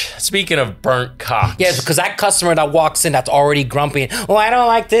burnt cocks. Yeah, because that customer that walks in that's already grumpy. Oh, I don't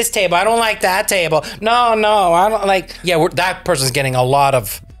like this table. I don't like that table. No, I don't like. Yeah, that person's getting a lot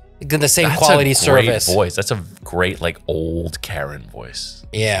of the same quality service. Voice. That's a great like old Karen voice.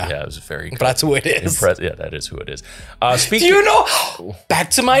 Yeah, it was very. But that's who it is. Yeah, that is who it is. Do you know?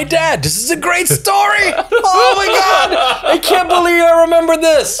 Back to my dad. This is a great story. Oh my god! I can't believe I remember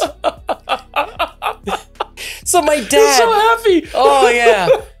this. So my dad. You're so happy. Oh yeah.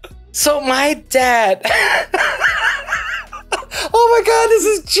 So my dad. Oh my god, this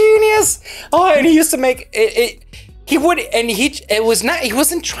is genius. Oh, and he used to make it. He would, and it was not. He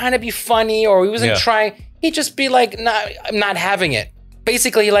wasn't trying to be funny, or he wasn't trying. He'd just be like, "Nah, I'm not having it."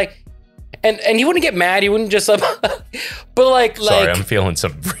 Basically, like, and he wouldn't get mad. He wouldn't just, but like. Sorry, I'm feeling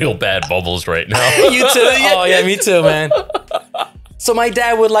some real bad bubbles right now. You too. Oh yeah, me too, man. So my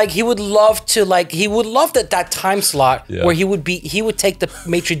dad would he would love that time slot where he would take the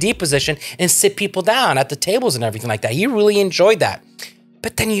maitre d' position and sit people down at the tables and everything like that. He really enjoyed that.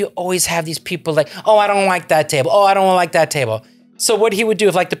 But then you always have these people like, oh, I don't like that table. Oh, I don't like that table. So what he would do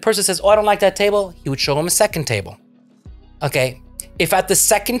if like the person says, oh, I don't like that table, he would show them a second table. Okay. If at the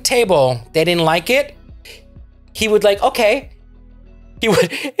second table they didn't like it, he would like, okay.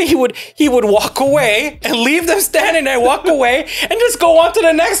 He would walk away and leave them standing there, walk away, and just go on to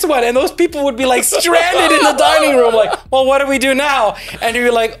the next one. And those people would be like stranded in the dining room, like, well, what do we do now? And he'd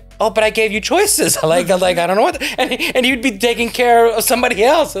be like, oh, but I gave you choices. Like I don't know what. And he'd be taking care of somebody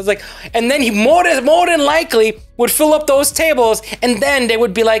else. It's like, and then he more than likely would fill up those tables, and then they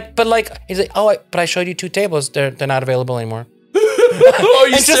would be like, but like, he's like, oh, but I showed you 2 tables. They're not available anymore. Oh,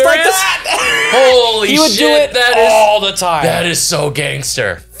 you serious? Just like that. Holy shit! He would do it all the time. That is so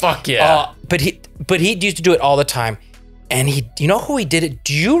gangster. Fuck yeah. But he used to do it all the time, And you know who he did it?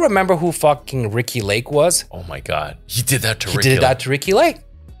 Do you remember who fucking Ricky Lake was? Oh my God. He did that to Ricky Lake. He did that to Ricky Lake.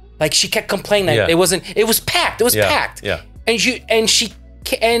 Like she kept complaining that it was packed. It was packed. Yeah.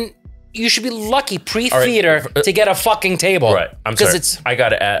 And you should be lucky pre-theater to get a fucking table. Right. I'm sorry. I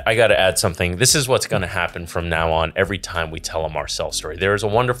gotta add something. This is what's gonna happen from now on every time we tell a Marcel story. There is a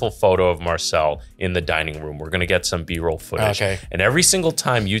wonderful photo of Marcel in the dining room. We're gonna get some B-roll footage. Okay. And every single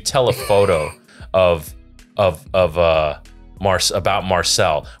time you tell a photo about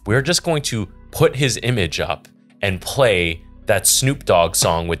Marcel, we're just going to put his image up and play that Snoop Dogg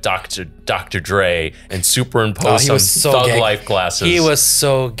song with Dr. Dre and superimpose some Thug Life glasses. He was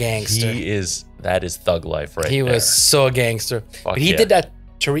so gangster. That is Thug Life right there. He was so gangster. Fuck But he did that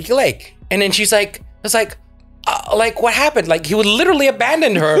to Ricky Lake. And then she's like, what happened? Like he would literally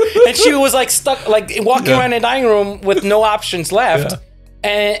abandon her. And she was like stuck, like walking around the dining room with no options left.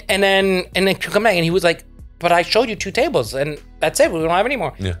 Yeah. And then come back and he was like, but I showed you 2 tables and that's it. We don't have any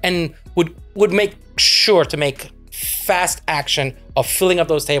more. Yeah. And would make sure to make fast action of filling up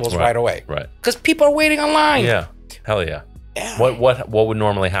those tables right away. Right. Because people are waiting online. Yeah. Hell yeah. Yeah. What would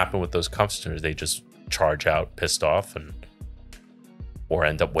normally happen with those customers? They just charge out pissed off or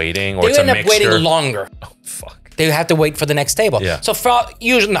end up waiting, or they it's a end up mixture. Waiting longer. Oh fuck. They have to wait for the next table. Yeah. So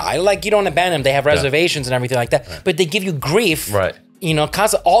usually like you don't abandon them. They have reservations and everything like that. Right. But they give you grief. Right. You know,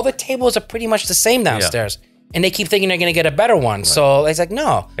 cause all the tables are pretty much the same downstairs. Yeah. And they keep thinking they're gonna get a better one. Right. So it's like,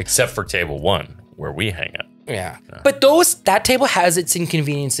 no. Except for table 1, where we hang out. Yeah. But that table has its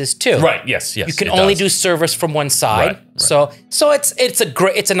inconveniences too. Right. Yes. You can only do service from one side. Right. So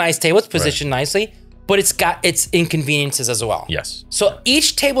it's a nice table. It's positioned nicely, but it's got its inconveniences as well. Yes. So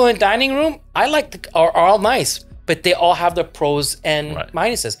each table in the dining room, are all nice, but they all have their pros and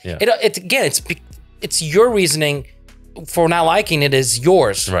minuses. Yeah. It's your reasoning for not liking it is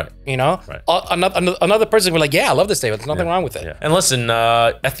yours. Right. You know? Right. Another person will be like, yeah, I love this table. There's nothing wrong with it. Yeah. And listen,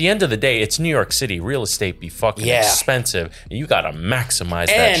 at the end of the day, it's New York City. Real estate be fucking expensive. You got to maximize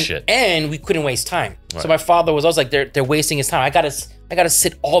that shit. And we couldn't waste time. Right. So my father was always like, they're wasting his time. I gotta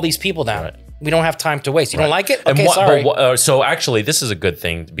sit all these people down. Right. We don't have time to waste. You don't like it? Okay, sorry. So actually, this is a good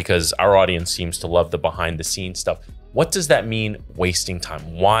thing because our audience seems to love the behind the scenes stuff. What does that mean, wasting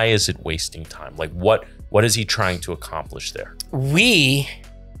time? Why is it wasting time? Like what is he trying to accomplish there?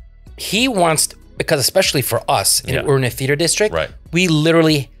 He wants, because especially for us, we're in a theater district, we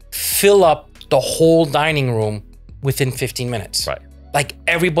literally fill up the whole dining room within 15 minutes. Right. Like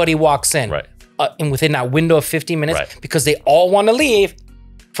everybody walks in. Right. And within that window of 15 minutes, because they all want to leave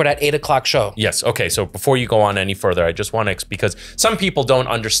for that 8 o'clock show. Yes. Okay. So before you go on any further, I just want to, because some people don't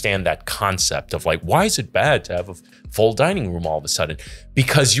understand that concept of like, why is it bad to have a full dining room all of a sudden?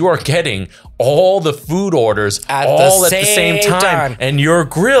 Because you are getting all the food orders at the same time. And your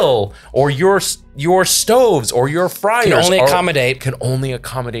grill or your stoves or your fryers can only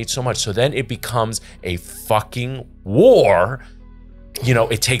accommodate so much. So then it becomes a fucking war. You know,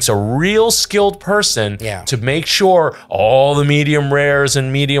 it takes a real skilled person to make sure all the medium rares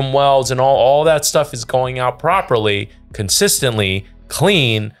and medium wells and all that stuff is going out properly, consistently,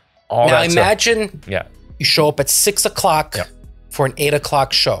 clean, all that stuff. Now imagine you show up at 6 o'clock for an 8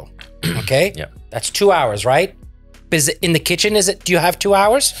 o'clock show, okay? That's 2 hours, right? Is it in the kitchen, do you have 2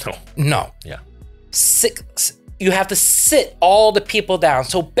 hours? No. Yeah. You have to sit all the people down.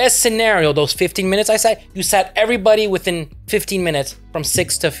 So best scenario, those 15 minutes I said, you sat everybody within 15 minutes from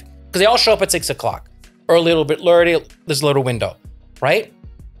 6 to, because they all show up at 6 o'clock. Or a little bit early, there's a little window, right?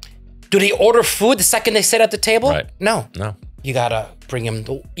 Do they order food the second they sit at the table? Right. No. You gotta bring them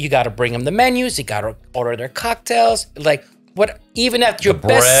the menus, you gotta order their cocktails. Like even at your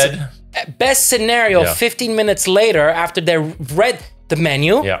best scenario, 15 minutes later, after they've read the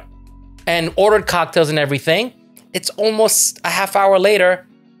menu and ordered cocktails and everything, it's almost a half hour later.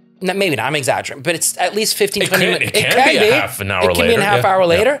 Maybe not, I'm exaggerating, but it's at least 15, 20 minutes. It can be a half an hour later. It can be a half hour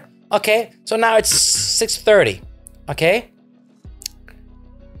later. Okay, so now it's 6:30, okay?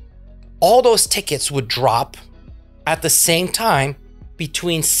 All those tickets would drop at the same time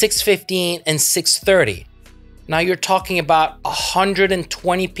between 6:15 and 6:30. Now you're talking about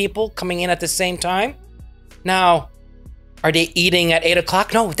 120 people coming in at the same time. Now, are they eating at 8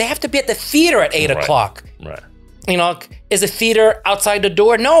 o'clock? No, they have to be at the theater at 8 o'clock. Right. You know, is the theater outside the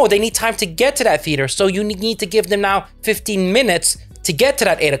door? No, they need time to get to that theater. So you need to give them now 15 minutes to get to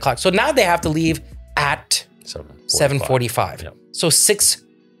that 8 o'clock. So now they have to leave at 7:45. Yep. So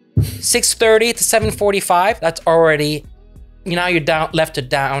 6:30 to 7:45. That's already, now you're left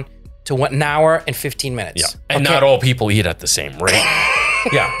down to 1 hour and 15 minutes. Yeah, and not all people eat at the same rate.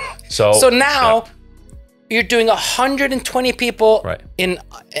 So now you're doing 120 people in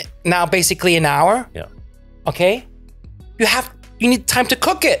now basically an hour. Yeah. Okay. you need time to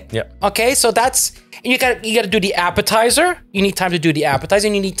cook it. Yeah. Okay, so that's, and you got to do the appetizer. You need time to do the appetizer,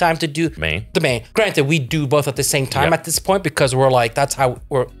 and you need time to do the main. Granted, we do both at the same time at this point because we're like, that's how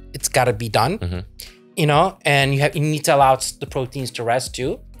it's got to be done. You know, and you need to allow the proteins to rest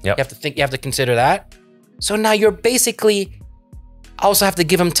too. You have to consider that. So now you're basically also have to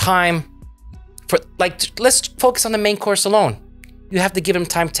give them time for, like, let's focus on the main course alone. You have to give them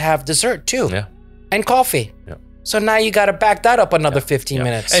time to have dessert too. And coffee. So now you got to back that up another 15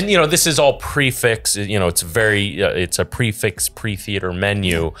 minutes. And, you know, this is all prefix. You know, it's it's a prefix pre-theater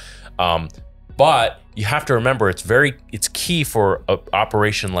menu. But you have to remember, it's key for an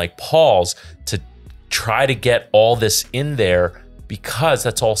operation like Paul's to try to get all this in there, because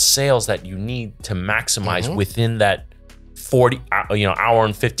that's all sales that you need to maximize within that 40, hour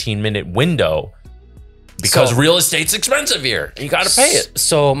and 15-minute window. Because real estate's expensive here. You got to pay it.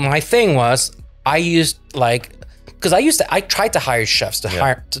 So my thing was, I used because I tried to hire chefs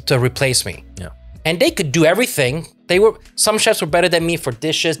to replace me. And they could do everything. Some chefs were better than me for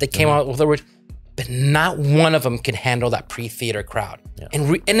dishes. They came out with the word, but not one of them could handle that pre-theater crowd.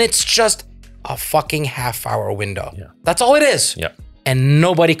 And it's just a fucking half-hour window. That's all it is. And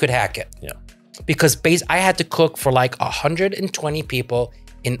nobody could hack it. Because I had to cook for like 120 people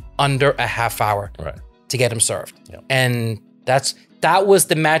in under a half hour to get them served. And that was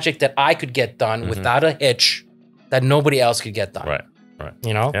the magic that I could get done without a hitch that nobody else could get done.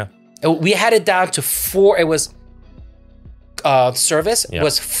 You know? We had it down to 4. It was service. It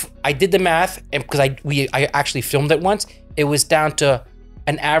was I did the math, and because I actually filmed it once, it was down to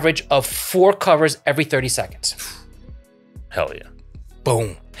an average of 4 covers every 30 seconds. Hell yeah.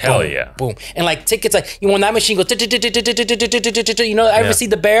 Boom. Hell yeah. Boom. And like tickets, like, when that machine goes, you know, I ever see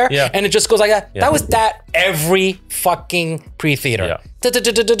the bear? And it just goes like that. That was that every fucking pre-theater. Because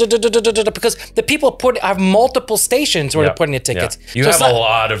the people have multiple stations where they're putting the tickets. You have a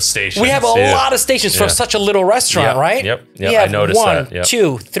lot of stations. We have a lot of stations for such a little restaurant, right? I noticed that. 1,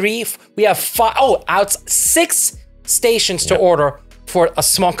 2, 3. We have 5. Oh, 6 stations to order for a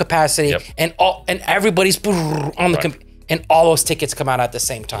small capacity, and everybody's on the computer. And all those tickets come out at the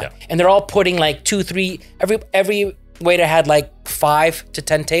same time. And they're all putting like 2, 3, every waiter had like 5 to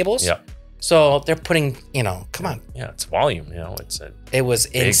 10 tables. So they're putting, come on. It's volume, it was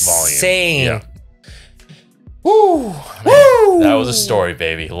big insane. Volume. Woo! That was a story,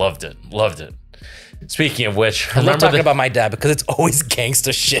 baby. Loved it. Speaking of which, I love talking about my dad because it's always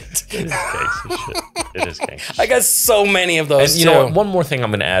gangster shit. It is gangster shit. It is gangster shit. I got so many of those. And you know what? One more thing I'm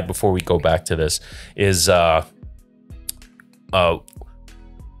going to add before we go back to this is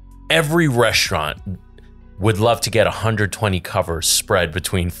every restaurant would love to get 120 covers spread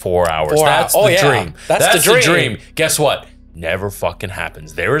between 4 hours. That's the dream. That's the dream. Guess what? Never fucking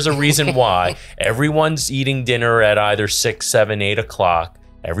happens. There is a reason why everyone's eating dinner at either 6, 7, 8 o'clock.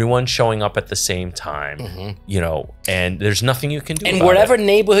 Everyone's showing up at the same time, and there's nothing you can do. And whatever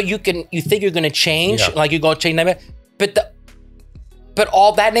neighborhood you think you're going to change, like you're going to change neighborhood, but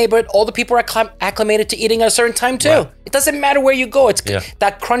all that neighborhood, all the people are acclimated to eating at a certain time too. It doesn't matter where you go. It's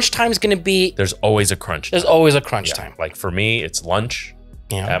that crunch time is going to be. There's always a crunch. There's always a crunch time. Like for me, it's lunch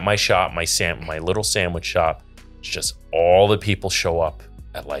at my shop, my little sandwich shop. It's just all the people show up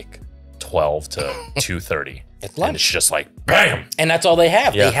at like 12 to 2:30. It's lunch. And it's just like bam, and that's all they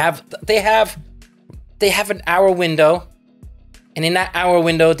have. They have an hour window. And in that hour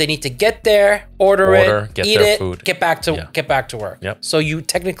window, they need to get there, order it, get eat their it, food. get back to work. So you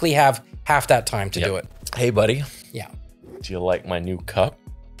technically have half that time to do it. Hey, buddy. Yeah. Do you like my new cup?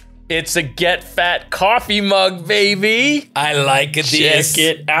 It's a Get Fat coffee mug, baby. I like it. Check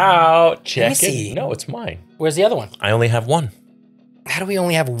it out. Check it. No, it's mine. Where's the other one? I only have one. How do we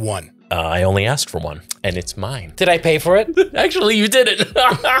only have one? I only asked for one, and it's mine. Did I pay for it? Actually, you didn't.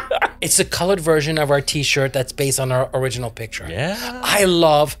 It's a colored version of our t-shirt that's based on our original picture. Yeah. I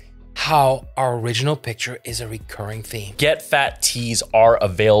love how our original picture is a recurring theme. Get Fat tees are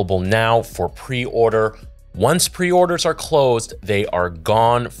available now for pre-order. Once pre-orders are closed, they are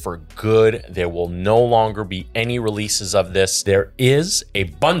gone for good. There will no longer be any releases of this. There is a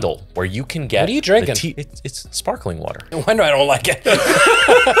bundle where you can get— What are you drinking? It's sparkling water. No wonder I don't like it.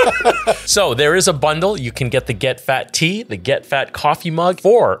 So there is a bundle. You can get the Get Fat tee, the Get Fat coffee mug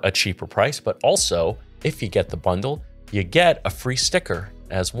for a cheaper price, but also if you get the bundle, you get a free sticker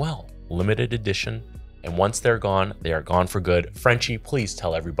as well. Limited edition. And once they're gone, they are gone for good. Frenchie, please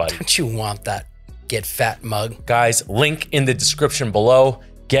tell everybody. Don't you want that Get Fat mug? Guys, link in the description below.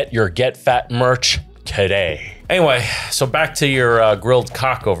 Get your Get Fat merch today. Anyway, so back to your grilled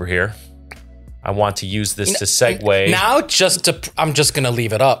cock over here. I want to use this to segue. Now, I'm just gonna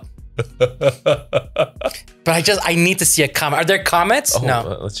leave it up. But I need to see a comment. Are there comments? Oh,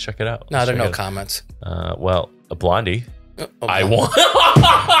 no. Let's check it out. No, there are no comments. Well, a Blondie. I want.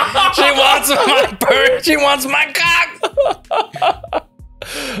 She wants my bird. She wants my cock.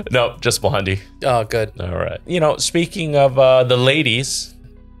 No, just Blondie. Oh, good. All right. You know, speaking of the ladies,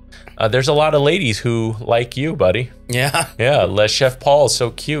 there's a lot of ladies who like you, buddy. Yeah. Yeah, Le Chef Paul is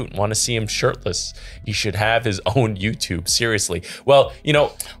so cute. Want to see him shirtless. He should have his own YouTube. Seriously. Well, you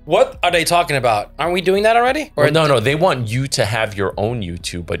know. What are they talking about? Aren't we doing that already? Or no, they want you to have your own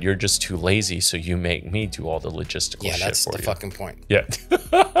YouTube, but you're just too lazy, so you make me do all the logistical shit for you. Yeah, that's the fucking point. Yeah.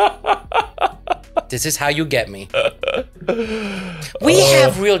 This is how you get me. We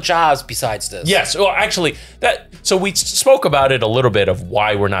have real jobs besides this. Yes. Well, actually, so we spoke about it a little bit of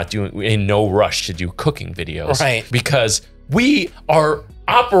why we're not in no rush to do cooking videos. Right. Because we are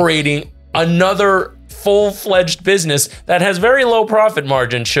operating another full-fledged business that has very low profit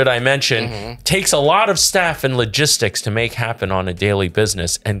margin, should I mention, takes a lot of staff and logistics to make happen on a daily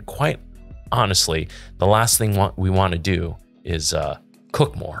business. And quite honestly, the last thing we want to do is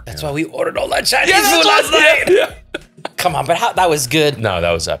cook more. That's why we ordered all that Chinese food last night. Yeah. Come on, but that was good. No,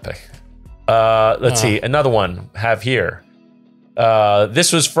 that was epic. Let's see, another one have here.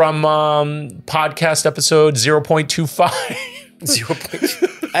 This was from podcast episode 0.25.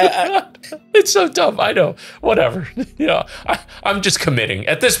 0.2. It's so dumb. I know. Whatever. You know, I'm just committing.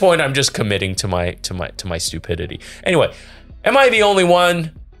 At this point, I'm just committing to my stupidity. Anyway, am I the only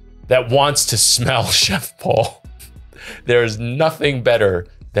one that wants to smell Chef Paul? There's nothing better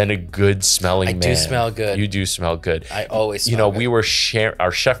than a good smelling man. I do smell good. You do smell good. I always smell You know, good. we were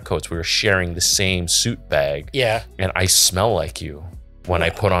our chef coats, we were sharing the same suit bag. Yeah. And I smell like you when I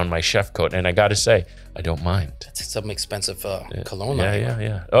put on my chef coat. And I got to say, I don't mind. That's some expensive cologne.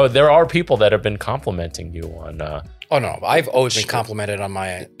 Yeah. Oh, there are people that have been complimenting you on... oh, no. I've always been complimented on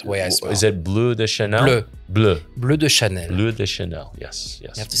the way I smell. Is it Bleu de Chanel? Bleu. Bleu. Bleu de Chanel. Bleu de Chanel. Yes. You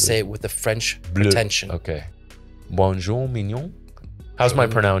have to say it with the French Bleu. pretension. Okay. Bonjour, mignon. How's my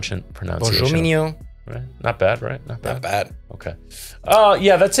pronunciation? Bonjour, mignon. Right? Not bad, right? Not bad. Okay.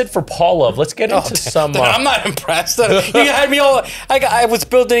 Yeah, that's it for Paul Love. Let's get into some... I'm not impressed. You had me all... I was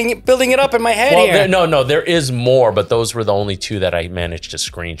building it up in my head here. There is more, but those were the only two that I managed to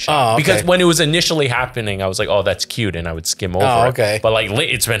screenshot. Oh, okay. Because when it was initially happening, I was like, oh, that's cute, and I would skim over it. But like,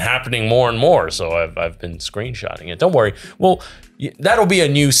 it's been happening more and more, so I've been screenshotting it. Don't worry. Well, that'll be a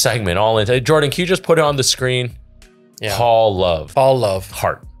new segment. Jordan, can you just put it on the screen? Yeah. Paul Love. Paul Love.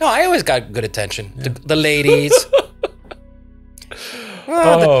 Heart. No, I always got good attention. Yeah. The ladies.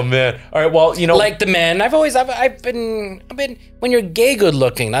 Man. All right. Well, you know, like the men. I've been. When you're gay good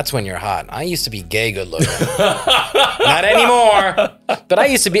looking, that's when you're hot. I used to be gay good looking. Not anymore. But I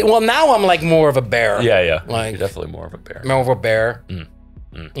used to be. Well, now I'm like more of a bear. Yeah. Like you're definitely more of a bear. More of a bear.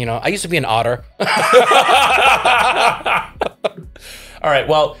 You know, I used to be an otter. All right.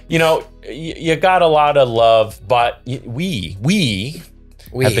 Well, you know, you got a lot of love, but we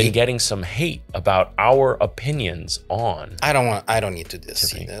have been getting some hate about our opinions on. I don't need to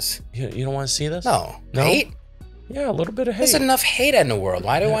see this. You don't want to see this? No. Hate? Yeah, a little bit of hate. There's enough hate in the world.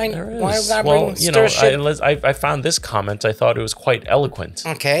 Why do I? Why would I bring stir shit? I found this comment. I thought it was quite eloquent.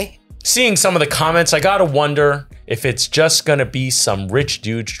 Okay. Seeing some of the comments, I gotta wonder if it's just gonna be some rich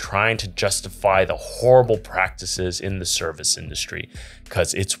dudes trying to justify the horrible practices in the service industry,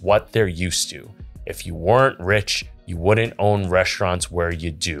 because it's what they're used to. If you weren't rich, you wouldn't own restaurants where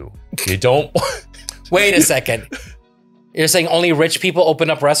you do. You don't. Wait a second. You're saying only rich people open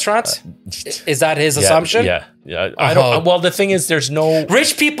up restaurants? Is that his assumption? Yeah. I don't. Well, the thing is, there's no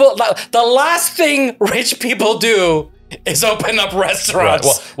rich people. The last thing rich people do is open up restaurants.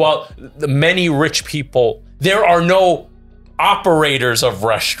 Right. Well, the many rich people, there are no operators of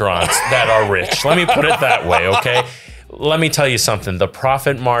restaurants that are rich. Let me put it that way, okay? Let me tell you something. The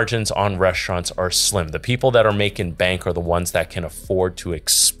profit margins on restaurants are slim. The people that are making bank are the ones that can afford to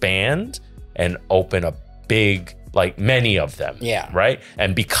expand and open a big, like many of them. Yeah. Right?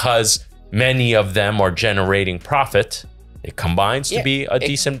 And because many of them are generating profit, it combines to be a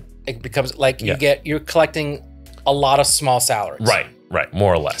decent... It becomes like you're collecting a lot of small salaries. Right,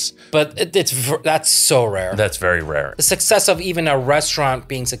 more or less. But that's so rare. That's very rare. The success of even a restaurant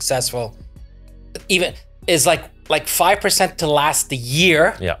being successful even is like 5% to last the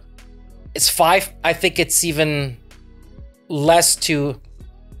year. Yeah. It's 5. I think it's even less to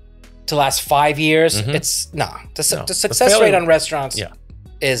last 5 years. It's the success rate on restaurants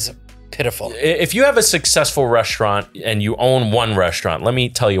is pitiful. If you have a successful restaurant and you own one restaurant, let me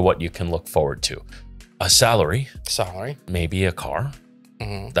tell you what you can look forward to. A salary, maybe a car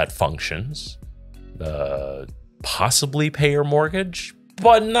that functions, possibly pay your mortgage,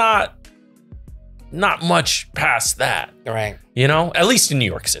 but not not much past that. Right. You know, at least in New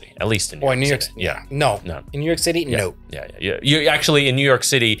York City. At least in New York City. Yeah. No. In New York City, no. Yeah. You actually, in New York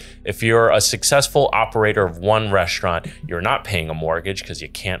City, if you're a successful operator of one restaurant, you're not paying a mortgage because you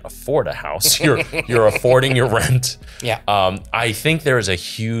can't afford a house. You're affording your rent. Yeah. I think there is a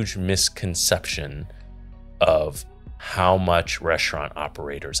huge misconception of how much restaurant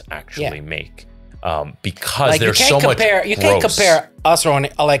operators actually make. Because there's so much growth. You can't compare us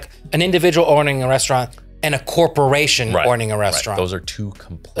owning, like an individual owning a restaurant and a corporation owning a restaurant. Right. Those are two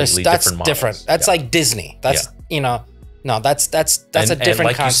completely that's different models. Different. That's like Disney. That's you know, no, that's a different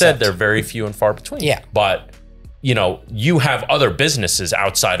like concept. You said, they're very few and far between. Yeah. But you know, you have other businesses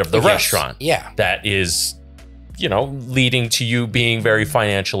outside of the restaurant. Yeah. That is, you know, leading to you being very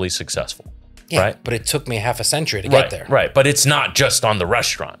financially successful. Yeah, right. But it took me half a century to get there. Right. But it's not just on the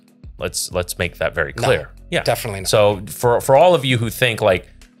restaurant. Let's make that very clear. No, yeah, definitely not. So for all of you who think like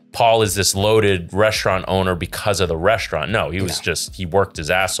Paul is this loaded restaurant owner because of the restaurant, no, he was just, he worked his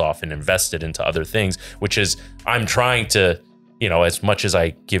ass off and invested into other things, which is, I'm trying to, you know, as much as I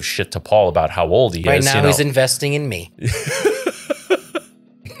give shit to Paul about how old he is. Right now he's investing in me.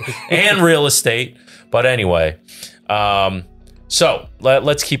 And real estate. But anyway, so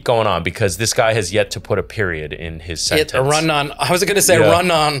let's keep going on because this guy has yet to put a period in his sentence. A run on. I was going to say run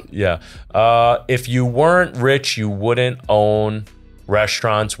on. Yeah. If you weren't rich, you wouldn't own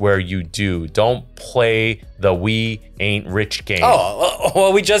restaurants where you do. Don't play the we ain't rich game. Oh,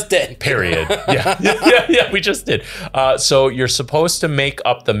 well, we just did. Period. Yeah, we just did. So you're supposed to make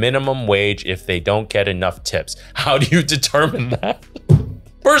up the minimum wage if they don't get enough tips. How do you determine that?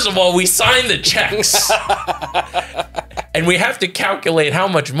 First of all, we sign the checks. And we have to calculate how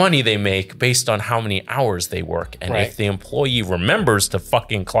much money they make based on how many hours they work. And if the employee remembers to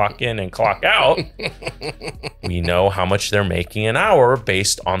fucking clock in and clock out, we know how much they're making an hour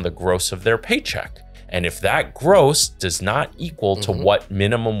based on the gross of their paycheck. And if that gross does not equal to what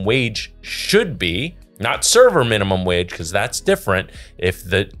minimum wage should be, not server minimum wage, because that's different. If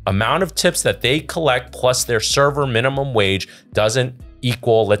the amount of tips that they collect plus their server minimum wage doesn't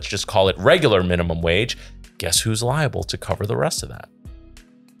equal, let's just call it regular minimum wage, guess who's liable to cover the rest of that?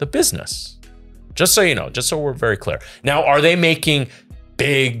 The business. Just so you know, just so we're very clear. Now, are they making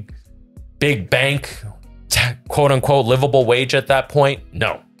big bank, quote unquote, livable wage at that point?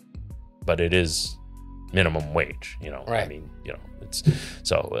 No, but it is minimum wage, you know. Right. I mean, you know, it's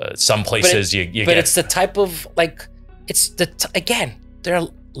so some places you get. But it's the type of like, it's again, there are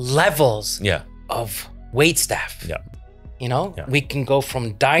levels of wait staff. Yeah. You know, we can go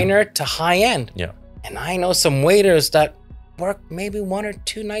from diner to high end. Yeah. And I know some waiters that work maybe 1 or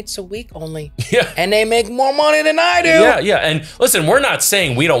 2 nights a week only. Yeah. And they make more money than I do. Yeah. And listen, we're not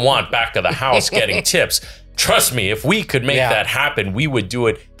saying we don't want back of the house getting tips. Trust me, if we could make that happen, we would do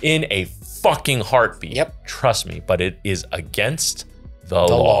it in a fucking heartbeat. Yep. Trust me, but it is against the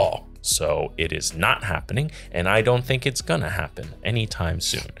law. So it is not happening, and I don't think it's gonna happen anytime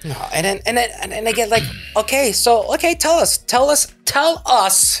soon. No, and I get like, okay, tell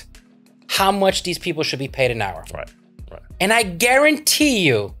us how much these people should be paid an hour. Right. And I guarantee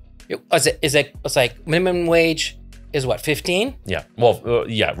you, it's like minimum wage is what, 15? Yeah. Well,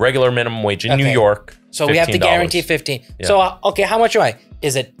 regular minimum wage in New York. So we have to guarantee 15. Yeah. So okay, how much am I?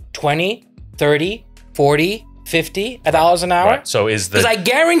 Is it 20, 30, 40? $50 an hour? Right. So because I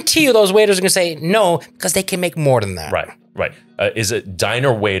guarantee you those waiters are gonna say no because they can make more than that. Right. Is it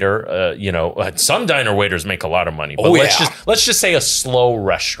diner waiter? You know, some diner waiters make a lot of money, but let's just say a slow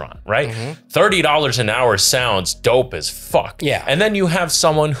restaurant, right? $30 an hour sounds dope as fuck. Yeah. And then you have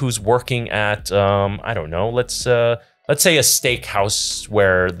someone who's working at I don't know, let's say a steakhouse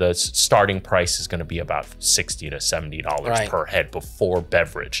where the starting price is going to be about $60 to $70 per head before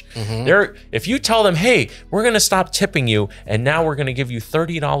beverage. If you tell them, hey, we're going to stop tipping you and now we're going to give you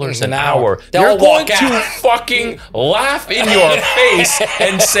 $30 an hour, they're going to fucking laugh in your face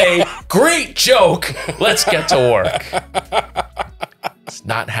and say, great joke, let's get to work. It's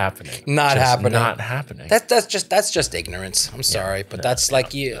not happening. Not happening. That's just ignorance. I'm sorry, but that's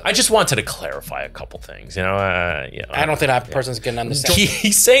like you. I just wanted to clarify a couple things. You know, I don't think that person's gonna understand.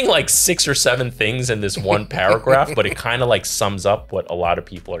 He's saying like 6 or 7 things in this one paragraph, but it kind of like sums up what a lot of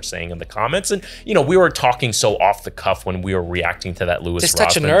people are saying in the comments. And you know, we were talking so off the cuff when we were reacting to that Louis. Just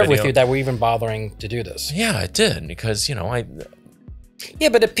touch a nerve with you that we're even bothering to do this. Yeah, it did because you know Yeah,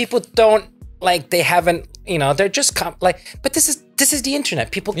 but if people don't like, they haven't. You know, they're just but this is the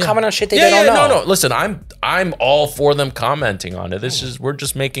internet. People comment on shit they don't know. No. Listen, I'm all for them commenting on it. We're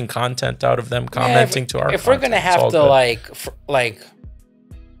just making content out of them commenting to our. If we're gonna have to like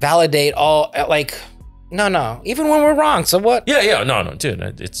validate all No. Even when we're wrong. So what? Yeah. No,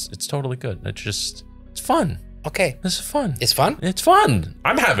 dude. It's totally good. It's fun. Okay. This is fun. It's fun? It's fun.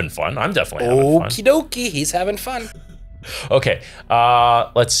 I'm having fun. I'm definitely having fun. Okie dokie. He's having fun. Okay.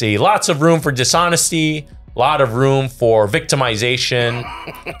 Let's see. Lots of room for dishonesty. A lot of room for victimization.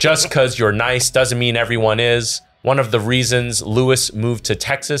 Just because you're nice doesn't mean everyone is. One of the reasons Lewis moved to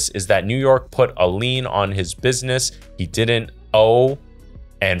Texas is that New York put a lien on his business he didn't owe,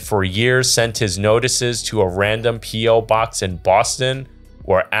 and for years sent his notices to a random P.O. box in Boston,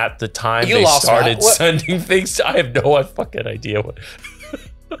 where at the time they started sending things to, I have no fucking idea what.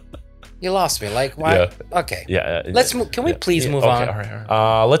 You lost me. Like, why? Yeah. Okay. Yeah. Can we please move on? All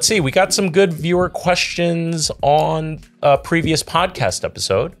right. Let's see. We got some good viewer questions on a previous podcast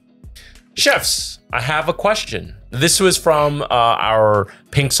episode. Chefs, I have a question. This was from our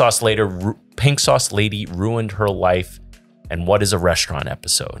Pink Sauce Lady Ruined Her Life and What is a Restaurant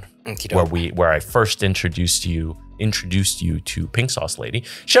episode, where I first introduced you to Pink Sauce Lady.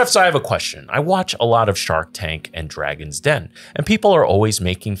 Chefs, I have a question. I watch a lot of Shark Tank and Dragon's Den, and people are always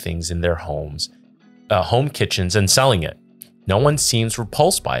making things in their homes, home kitchens, and selling it. No one seems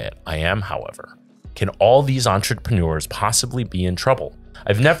repulsed by it. I am, however. Can all these entrepreneurs possibly be in trouble?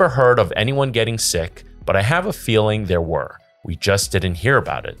 I've never heard of anyone getting sick, but I have a feeling there were. We just didn't hear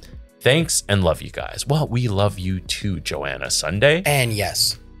about it. Thanks and love you guys. Well, we love you too, Joanna Sunday. And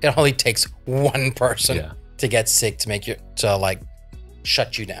yes, it only takes one person to get sick to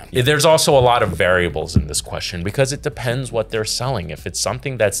shut you down. There's also a lot of variables in this question because it depends what they're selling. If it's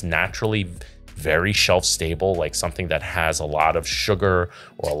something that's naturally very shelf stable, like something that has a lot of sugar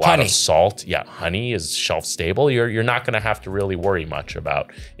or a lot of salt. Yeah, honey is shelf stable. You're not going to have to really worry much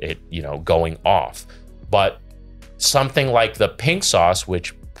about it, going off. But something like the pink sauce,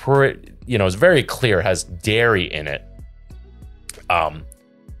 which is very clear has dairy in it,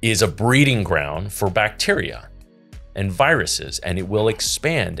 is a breeding ground for bacteria and viruses, and it will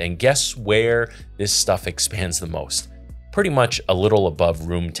expand. And guess where this stuff expands the most? Pretty much a little above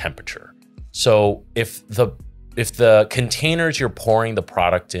room temperature. So if the containers you're pouring the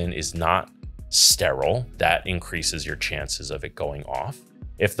product in is not sterile, that increases your chances of it going off.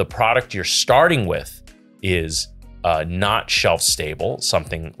 If the product you're starting with is not shelf stable,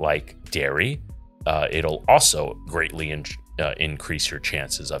 something like dairy, it'll also greatly increase your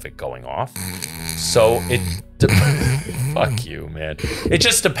chances of it going off. So fuck you, man. It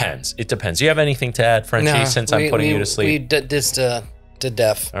just depends. It depends. Do you have anything to add, Frenchy, since I'm putting you to sleep? We did this to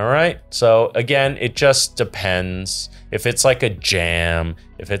death. All right. So again, it just depends. If it's like a jam,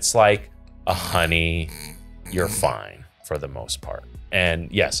 if it's like a honey, you're fine for the most part.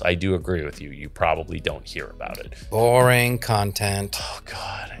 And yes, I do agree with you. You probably don't hear about it. Boring content. Oh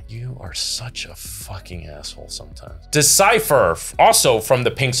God, you are such a fucking asshole sometimes. Decipher, also from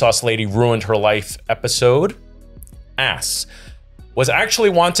the Pink Sauce Lady Ruined Her Life episode, asks, was actually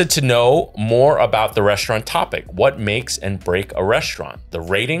wanted to know more about the restaurant topic. What makes and break a restaurant? The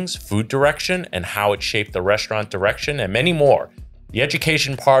ratings, food direction, and how it shaped the restaurant direction, and many more. The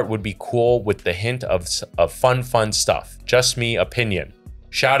education part would be cool with the hint of fun stuff. Just me opinion.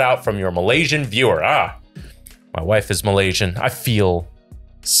 Shout out from your Malaysian viewer. My wife is Malaysian. I feel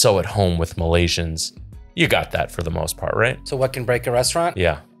so at home with Malaysians. You got that for the most part, right? So what can break a restaurant?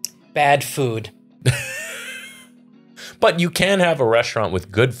 Yeah. Bad food. But you can have a restaurant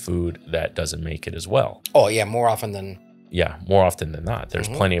with good food that doesn't make it as well. Oh yeah, more often than not. There's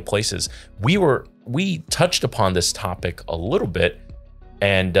plenty of places. We touched upon this topic a little bit,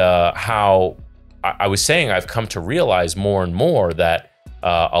 and how I was saying I've come to realize more and more that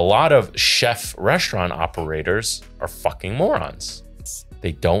a lot of chef restaurant operators are fucking morons.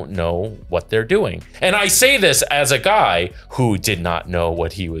 They don't know what they're doing. And I say this as a guy who did not know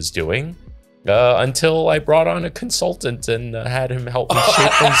what he was doing until I brought on a consultant and had him help me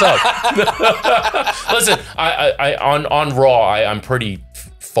shape things up. Listen, I on Raw, I'm pretty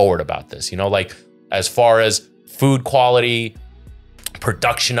forward about this. Like as far as food quality,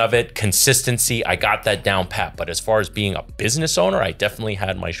 production of it, consistency, I got that down pat. But as far as being a business owner, I definitely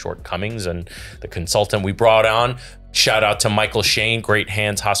had my shortcomings. And the consultant we brought on, shout out to Michael Shane, Great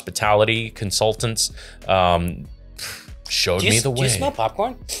Hands Hospitality Consultants, showed me the way. Do you smell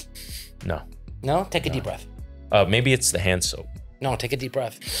popcorn? No. No? Take a deep breath. Maybe it's the hand soap. No, take a deep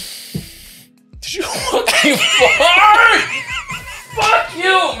breath. Did you fucking fart? Fuck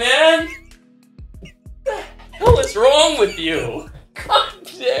you, man. What the hell is wrong with you? God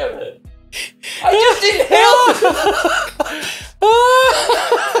damn it. I just inhaled.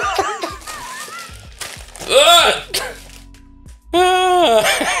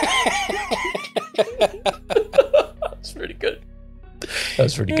 That's pretty good.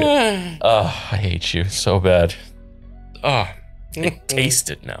 was pretty good. Oh, I hate you so bad. Oh, I taste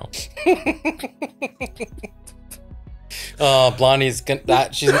it now. Oh, Blondie's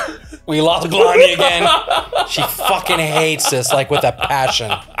we lost Blondie again. She fucking hates this, like with a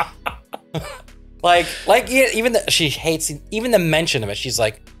passion. She hates even the mention of it. She's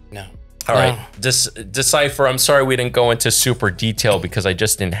like, no. All right, Decipher, I'm sorry we didn't go into super detail because I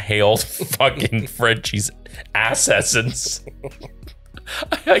just inhaled fucking Frenchie's ass essence.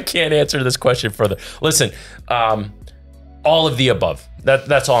 I can't answer this question further. Listen, all of the above.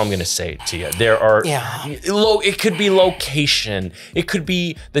 That's all I'm going to say to you. There are, it could be location. It could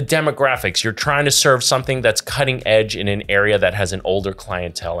be the demographics. You're trying to serve something that's cutting edge in an area that has an older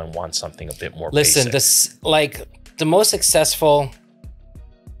clientele and wants something a bit more basic. The most successful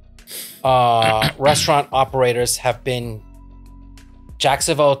restaurant operators have been jacks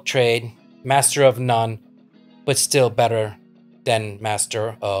of all trade, master of none, but still better than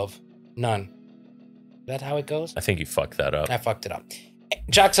master of none. Is that how it goes? I think you fucked that up. I fucked it up.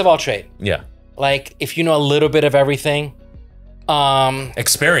 Jacks of all trade. Yeah. Like, if you know a little bit of everything.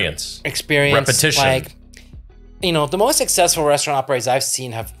 Experience. Repetition. Like, you know, the most successful restaurant operators I've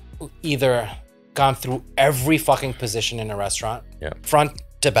seen have either gone through every fucking position in a restaurant. Yeah. Front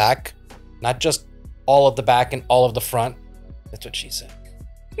to back. Not just all of the back and all of the front. That's what she said.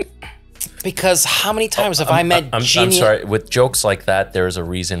 Because how many times have I met I'm sorry. With jokes like that, there's a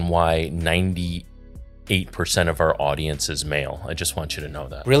reason why 98% of our audience is male. I just want you to know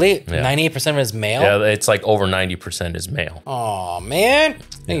that. Really? Yeah. 98% of it is male? Yeah, it's like over 90% is male. Oh, man.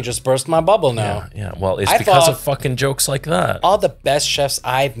 Yeah. You just burst my bubble now. Yeah. Well, it's because of fucking jokes like that. All the best chefs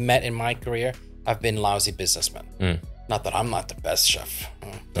I've met in my career have been lousy businessmen. Not that I'm not the best chef.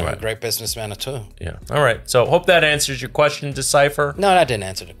 I'm a great businessman too. Yeah. All right. So hope that answers your question, Decipher. No, that didn't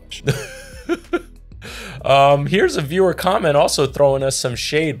answer the question. Here's a viewer comment also throwing us some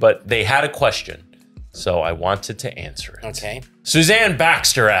shade, but they had a question. So I wanted to answer it. Okay. Suzanne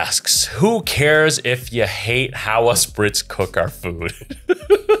Baxter asks, who cares if you hate how us Brits cook our food?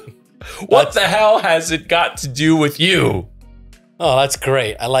 What the hell has it got to do with you? Oh, that's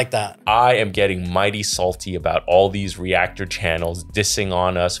great. I like that. I am getting mighty salty about all these reactor channels dissing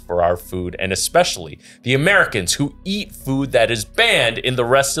on us for our food, and especially the Americans who eat food that is banned in the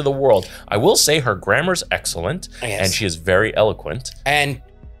rest of the world. I will say her grammar's excellent, and she is very eloquent. And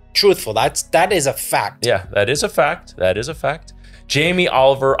truthful. That is a fact. Yeah, that is a fact. That is a fact. Jamie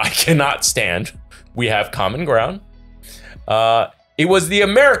Oliver, I cannot stand. We have common ground. It was the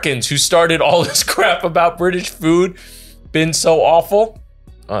Americans who started all this crap about British food. Been so awful.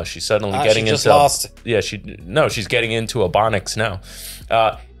 Oh, she's suddenly getting into. Lost. Yeah, she's getting into Ebonics now.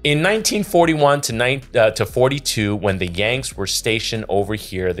 In 1941 to 42, when the Yanks were stationed over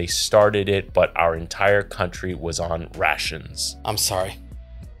here, they started it, but our entire country was on rations. I'm sorry.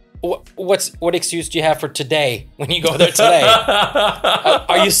 What excuse do you have for today when you go there today?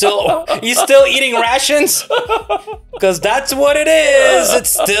 Are you still eating rations? Because that's what it is.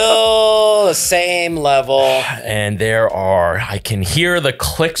 It's still the same level. And I can hear the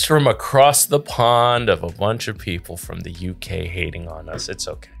clicks from across the pond of a bunch of people from the UK hating on us. It's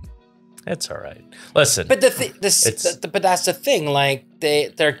okay. It's all right. Listen. But but that's the thing. Like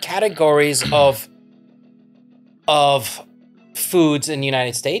there are categories of foods in the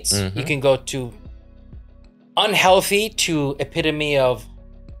United States. You can go to unhealthy to epitome of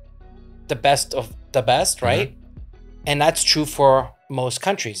the best, right? And that's true for most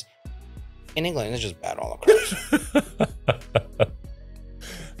countries. In England, it's just bad all across.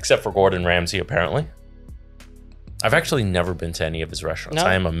 Except for Gordon Ramsay, apparently. I've actually never been to any of his restaurants. No.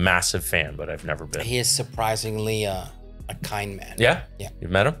 I am a massive fan, but I've never been. He is surprisingly a kind man. Yeah? Yeah.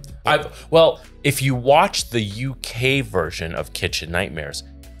 You've met him? Well, if you watch the UK version of Kitchen Nightmares,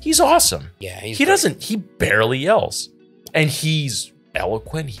 he's awesome. Yeah, he barely yells. And he's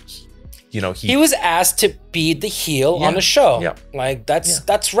eloquent. He was asked to be the heel on the show. Yeah. Like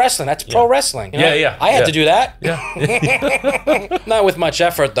that's wrestling. That's pro wrestling. Yeah. I had to do that. Yeah. Not with much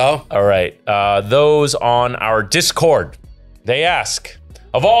effort though. All right. Those on our Discord, they ask,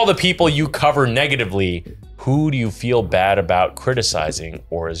 of all the people you cover negatively, who do you feel bad about criticizing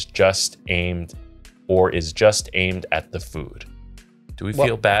or is just aimed at the food? Do we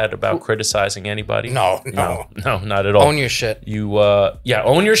feel bad about criticizing anybody? No, not at all. Own your shit.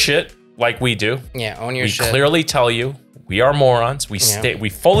 Own your shit like we do. Yeah, own your shit. We clearly tell you we are morons. We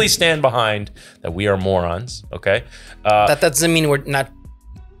fully stand behind that we are morons, okay? That doesn't mean we're not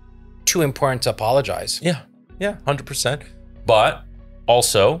too important to apologize. Yeah, 100%. But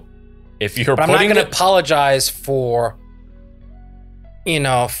also, if you're I'm not going to apologize for you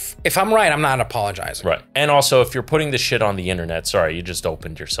know, if I'm right, I'm not apologizing. Right. And also, if you're putting the shit on the internet, sorry, you just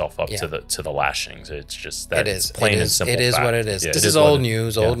opened yourself up to the lashings. It's just that. It is plain and simple. It is fact. What it is. Yeah, this is old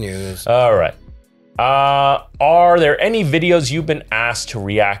news. Old news. All right. Are there any videos you've been asked to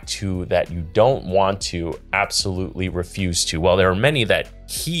react to that you don't want to, absolutely refuse to? Well, there are many that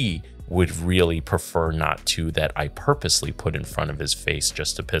he would really prefer not to, that I purposely put in front of his face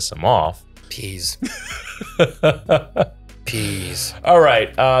just to piss him off. Peas. Peas. All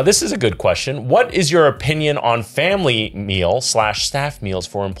right, this is a good question. What is your opinion on family meal / staff meals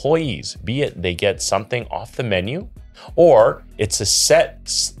for employees? Be it they get something off the menu, or it's a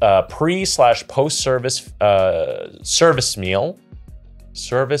set pre / post service service meal,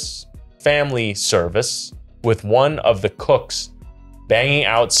 family service, with one of the cooks banging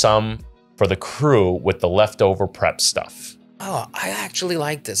out some for the crew with the leftover prep stuff. Oh, I actually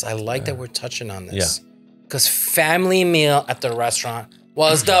like this. I like that we're touching on this. Yeah. Because family meal at the restaurant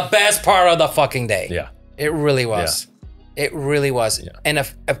was the best part of the fucking day. Yeah. It really was. Yeah. It really was. Yeah. And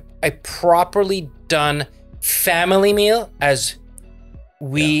a properly done family meal, as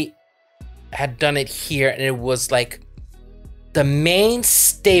we had done it here, and it was like the main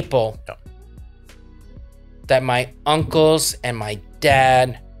staple that my uncles and my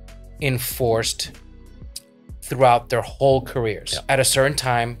dad enforced throughout their whole careers. At a certain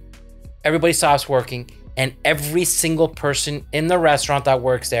time, everybody stops working, and every single person in the restaurant that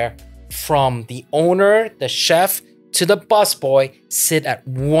works there, from the owner, the chef, to the busboy, sit at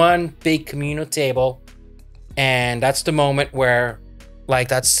one big communal table. And that's the moment where, like,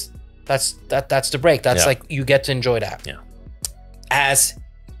 that's the break. That's like, you get to enjoy that. Yeah. As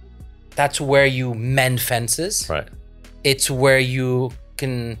that's where you mend fences. Right. It's where you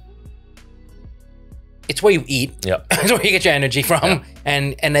can. It's where you eat. Yep. It's where you get your energy from. Yeah.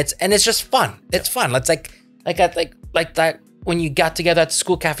 And it's just fun. It's fun. It's like that when you got together at the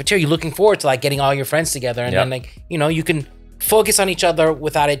school cafeteria, you're looking forward to like getting all your friends together, and then like, you know, you can focus on each other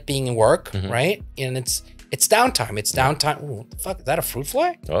without it being work, right? And it's downtime. It's downtime. Ooh, what the fuck, is that a fruit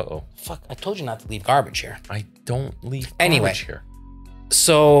fly? Uh-oh. Fuck, I told you not to leave garbage here. I don't leave garbage here.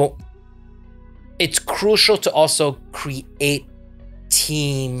 So it's crucial to also create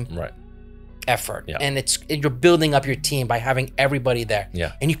team effort. Yeah. And you're building up your team by having everybody there.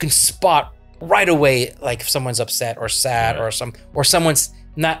 Yeah. And you can spot right away, like if someone's upset or sad or someone's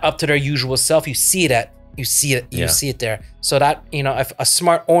not up to their usual self. You see it there. So that, you know, if a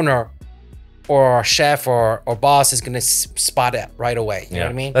smart owner or a chef or boss is gonna spot it right away. You know what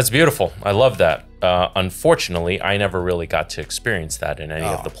I mean? That's beautiful. I love that. Unfortunately, I never really got to experience that in any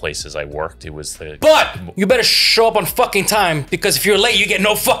of the places I worked. It was But you better show up on fucking time, because if you're late, you get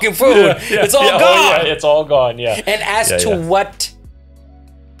no fucking food. It's all gone. Oh, yeah, it's all gone. Yeah. And as to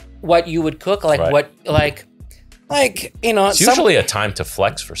what you would cook, like you know, it's usually a time to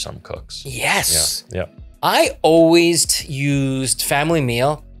flex for some cooks. Yes. Yeah. I always used family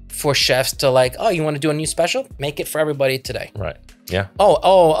meal for chefs to like, oh, you want to do a new special? Make it for everybody today. Right. Yeah.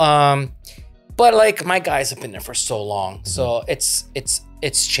 But like my guys have been there for so long, so it's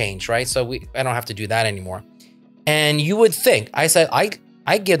changed, right? So I don't have to do that anymore. And you would think, I said, I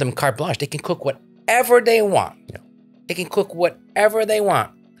give them carte blanche. They can cook whatever they want. Yeah. They can cook whatever they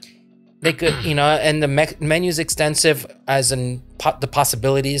want. They could, you know, and the menu's extensive as in the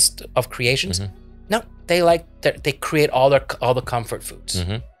possibilities of creations. No, they create all the comfort foods.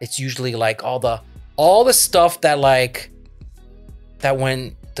 It's usually like all the stuff that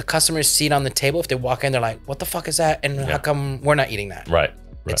when the customers see it on the table, if they walk in, they're like, what the fuck is that? And how come we're not eating that? Right.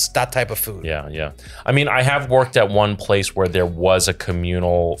 It's that type of food. Yeah. I mean, I have worked at one place where there was a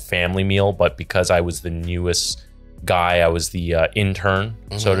communal family meal, but because I was the newest guy, I was the intern,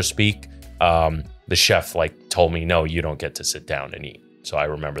 so to speak. The chef like told me, no, you don't get to sit down and eat. So I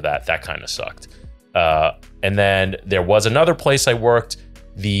remember that kind of sucked. And then there was another place I worked,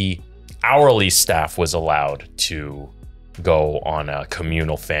 the hourly staff was allowed to go on a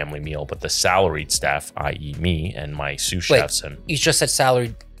communal family meal, but the salaried staff, i.e. me and my sous chefs and... You just said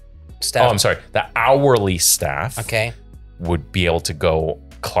salaried staff. Oh, I'm sorry. The hourly staff would be able to go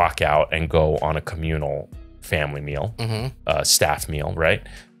clock out and go on a communal family meal, staff meal, right?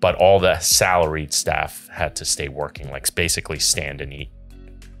 But all the salaried staff had to stay working, like basically stand and eat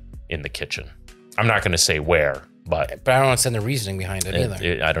in the kitchen. I'm not going to say where, but I don't understand the reasoning behind it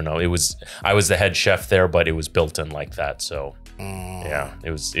either. I don't know. I was the head chef there, but it was built in like that. So yeah,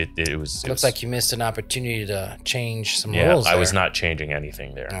 it was. Looks like you missed an opportunity to change some rules. rules. I was not changing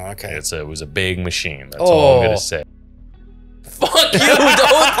anything there. Oh, okay. It was a big machine. That's all I'm going to say. Fuck you! Don't.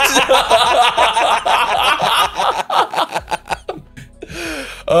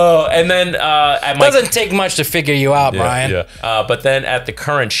 And then at my doesn't take much to figure you out, Brian. Yeah. But then at the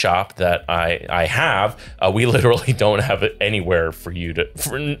current shop that I have, we literally don't have it anywhere for you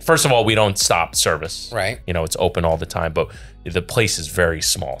to. First of all, we don't stop service. Right. You know, it's open all the time, but the place is very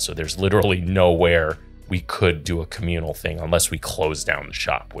small, so there's literally nowhere we could do a communal thing unless we close down the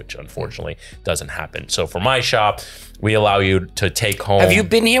shop, which unfortunately doesn't happen. So for my shop, we allow you to take home. Have you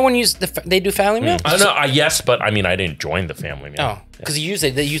been here when they do family meal? I know, yes, but I mean, I didn't join the family meal. Oh, because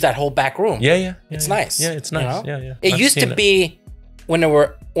they use that whole back room. Yeah. It's nice. Yeah, it's nice. You know? Yeah. It used to be when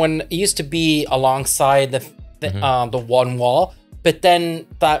it used to be alongside the one wall, but then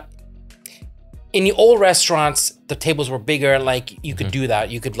that. In the old restaurants, the tables were bigger. Like you could do that.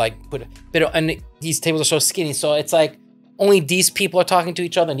 You could like put a bit of, and these tables are so skinny. So it's like only these people are talking to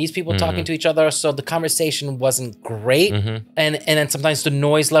each other and these people are talking to each other. So the conversation wasn't great. And then sometimes the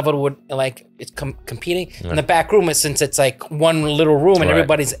noise level would like, it's competing. In the back room, since it's like one little room and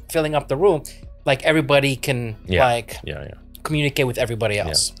everybody's filling up the room, like everybody can communicate with everybody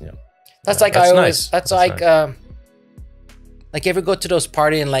else. Yeah. That's like, that's I always, nice. that's like, nice. Like, you ever go to those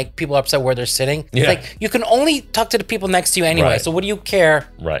parties and like people are upset where they're sitting? Yeah. It's like you can only talk to the people next to you anyway. So what do you care?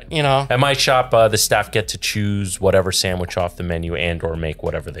 Right. You know. At my shop, the staff get to choose whatever sandwich off the menu and/or make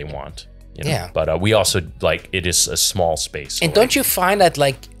whatever they want. You know? Yeah. But we also like it is a small space. And don't you find that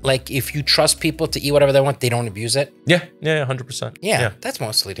like if you trust people to eat whatever they want, they don't abuse it? Yeah. 100%. Yeah. That's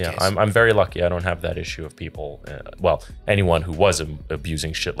mostly the case. I'm very lucky. I don't have that issue of people. Well, anyone who was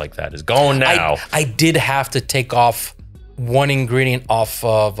abusing shit like that is gone now. I did have to take off one ingredient off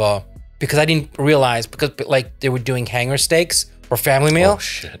of because I didn't realize, because like they were doing hanger steaks for family meal. Oh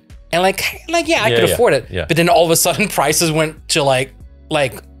shit. And like I could afford it. Yeah. But then all of a sudden prices went to like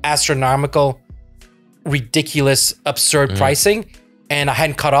astronomical, ridiculous, absurd pricing. And I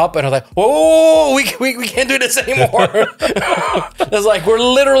hadn't caught up, and I was like, whoa, we can't do this anymore. It's like, we're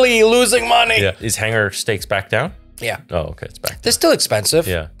literally losing money. Yeah. Is hanger steaks back down? Yeah. Oh, okay. It's back down. They're still expensive.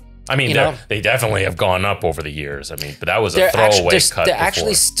 Yeah. I mean, they definitely have gone up over the years. I mean, but that was a throwaway cut. They're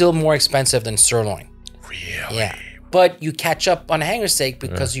actually still more expensive than sirloin. Really? Yeah. But you catch up on a hanger steak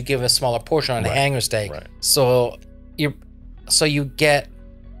because you give a smaller portion on the hanger steak. Right. So you get,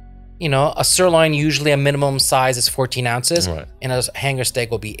 a sirloin, usually a minimum size is 14 ounces. Right. And a hanger steak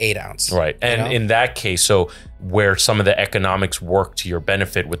will be 8 ounces. Right. And in that case, so where some of the economics work to your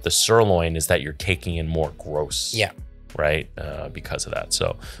benefit with the sirloin is that you're taking in more gross. Yeah. Right, because of that.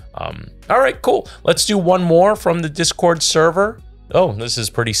 So, all right, cool. Let's do one more from the Discord server. Oh, this is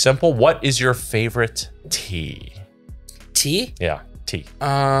pretty simple. What is your favorite tea? Tea? Yeah, tea.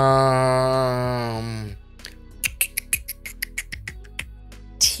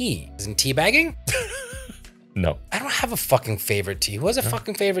 Tea. Isn't tea bagging? No. I don't have a fucking favorite tea. Who has a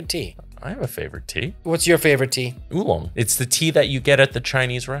fucking favorite tea? I have a favorite tea. What's your favorite tea? Oolong. It's the tea that you get at the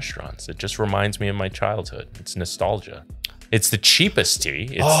Chinese restaurants. It just reminds me of my childhood. It's nostalgia. It's the cheapest tea.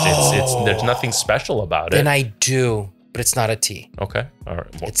 It's there's nothing special about it. And I do, but it's not a tea. Okay. All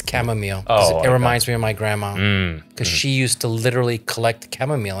right. Well, it's chamomile. Oh, it reminds me of my grandma. Because she used to literally collect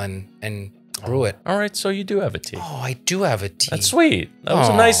chamomile and brew it. All right, so you do have a tea. Oh, I do have a tea. That's sweet. That was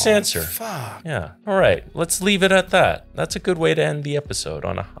a nice answer. Fuck. Yeah. All right, let's leave it at that. That's a good way to end the episode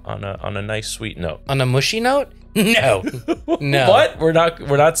on a nice sweet note. On a mushy note? No. No. What? We're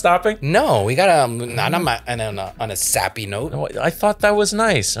not stopping? No, we gotta not on a sappy note. No, I thought that was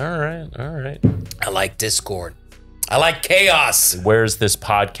nice. All right. I like Discord. I like chaos. Where's this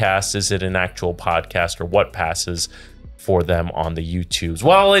podcast? Is it an actual podcast, or what passes for them on the YouTubes?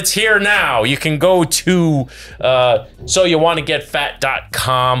 Well, it's here now. You can go to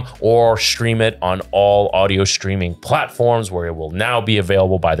SoYouWannaGetFat.com or stream it on all audio streaming platforms, where it will now be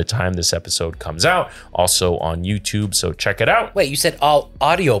available by the time this episode comes out. Also on YouTube, so check it out. Wait, you said all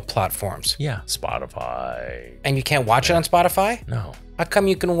audio platforms? Yeah, Spotify. And you can't watch it on Spotify? No. How come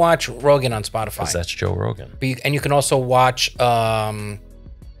you can watch Rogan on Spotify? Because that's Joe Rogan. And you can also watch Bill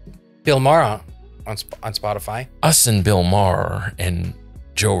Maher on Spotify. Us and Bill Maher and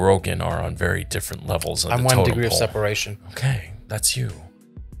Joe Rogan are on very different levels of the totem I'm 1 degree of pole. separation. Okay, that's you.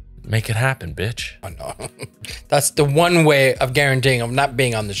 Make it happen, bitch. Oh, no. That's the one way of guaranteeing of not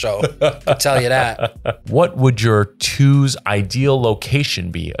being on the show. I'll tell you that. What would your two's ideal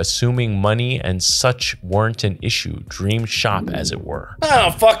location be, assuming money and such weren't an issue? Dream shop, as it were. Oh,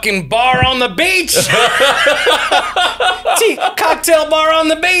 fucking bar on the beach. Cocktail bar on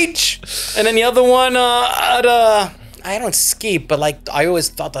the beach. And then the other one, I don't ski, but like I always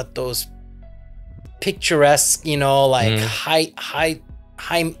thought that those picturesque, high,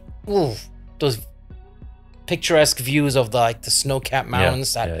 those picturesque views of the snow-capped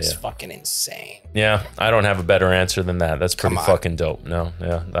mountains. That's fucking insane. Yeah, I don't have a better answer than that. That's pretty fucking dope. No,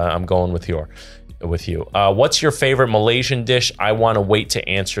 yeah, I'm going with you. What's your favorite Malaysian dish? I want to wait to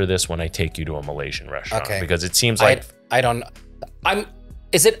answer this when I take you to a Malaysian restaurant, because it seems like I don't.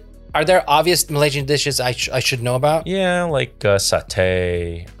 Are there obvious Malaysian dishes I should know about? Yeah, like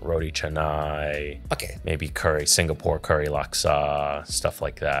satay, roti canai. Okay. Maybe curry, Singapore curry laksa, stuff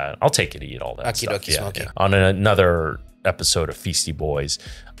like that. I'll take you to eat all that stuff. Smoky. On another episode of Feastie Boys.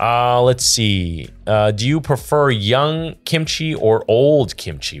 Let's see. Do you prefer young kimchi or old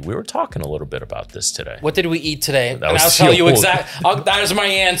kimchi? We were talking a little bit about this today. What did we eat today? And I'll tell you exactly. That is my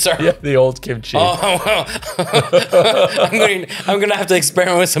answer. Yeah, the old kimchi. Oh, well. I'm gonna have to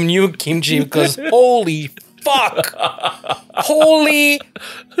experiment with some new kimchi because holy fuck, holy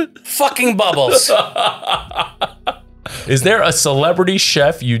fucking bubbles. Is there a celebrity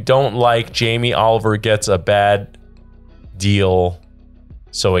chef you don't like? Jamie Oliver gets a bad deal,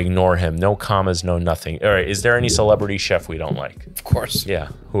 so ignore him. No commas, no nothing. All right, is there any celebrity chef we don't like? Of course. Yeah,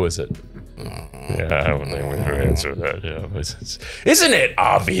 who is it? Yeah, I don't think we can answer that. Yeah, isn't it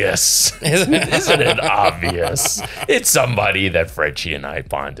obvious? Isn't it obvious? It's somebody that Frenchy and I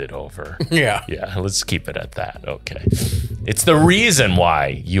bonded over. Yeah. Yeah, let's keep it at that. Okay. It's the reason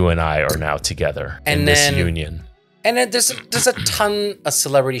why you and I are now together in this union. And then there's a ton of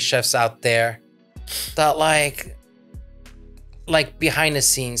celebrity chefs out there that like behind the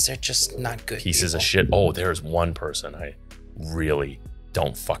scenes, they're just not good pieces of shit. Oh, there's one person I really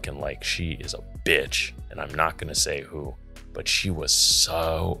don't fucking like. She is a bitch, and I'm not gonna say who, but she was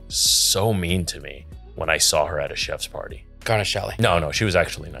so mean to me when I saw her at a chef's party. Garna Shelley. No, she was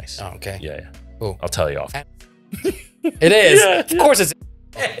actually nice. Oh, okay. Yeah. Ooh. I'll tell you off. It is. Yeah. Of course it's.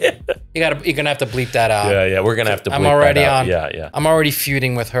 You're gonna have to bleep that out. Yeah, we're gonna have to bleep that out. Yeah. I'm already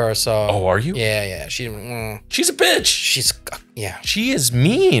feuding with her, so. Oh, are you? Yeah. She's a bitch. She is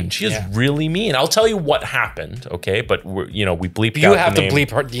mean. She is really mean. I'll tell you what happened, okay? But we bleeped out the name. You have to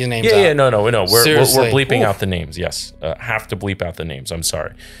bleep the names out. Yeah, no. We're bleeping out the names, yes. Have to bleep out the names, I'm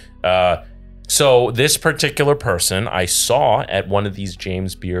sorry. So this particular person I saw at one of these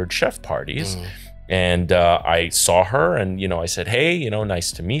James Beard chef parties. And I saw her, and I said, "Hey,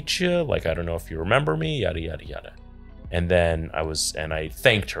 nice to meet you. Like, I don't know if you remember me, yada yada yada." And then I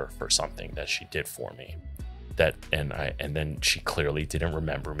thanked her for something that she did for me. And then she clearly didn't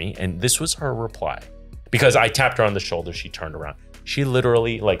remember me. And this was her reply, because I tapped her on the shoulder. She turned around. She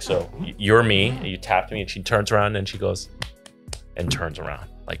literally so you're me. And you tapped me, and she turns around and she goes, and turns around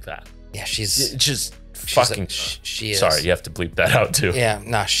like that. Yeah, she's just. Fucking she is. Sorry, you have to bleep that out too. Yeah,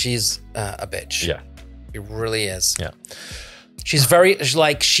 nah, she's a bitch. Yeah, it really is. Yeah, she's very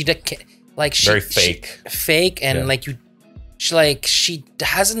very fake, and she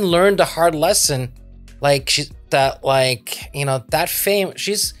hasn't learned a hard lesson. That fame.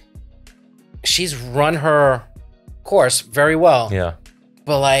 She's run her course very well. Yeah,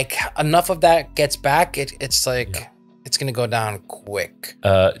 but enough of that gets back. It's it's gonna go down quick.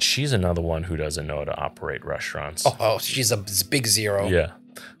 She's another one who doesn't know how to operate restaurants. Oh, she's a big zero. Yeah,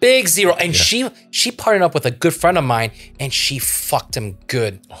 big zero. And she partnered up with a good friend of mine, and she fucked him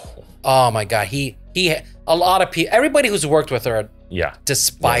good. Oh my god, he a lot of people, everybody who's worked with her,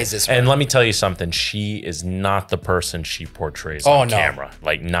 despises her. And let me tell you something. She is not the person she portrays on camera.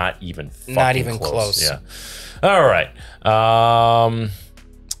 Like not even close. Yeah. All right.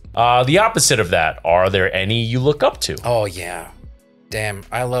 The opposite of that, are there any you look up to? Oh, yeah. Damn,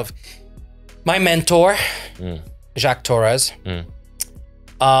 I love my mentor, Jacques Torres.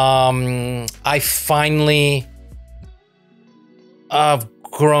 I finally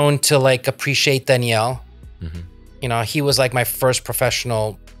grown to appreciate Daniel. He was my first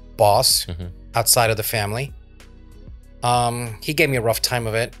professional boss outside of the family. He gave me a rough time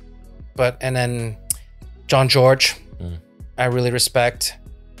of it. And then John George, I really respect.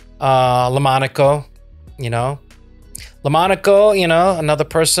 Lamonico, another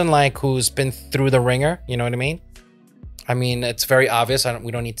person who's been through the ringer, you know what I mean? I mean, it's very obvious.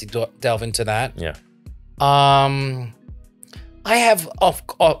 We don't need to delve into that. Yeah. I have, of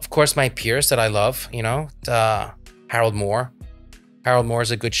course, my peers that I love, Harold Moore. Harold Moore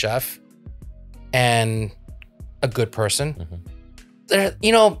is a good chef and a good person.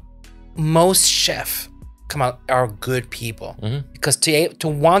 Most chefs are good people, because to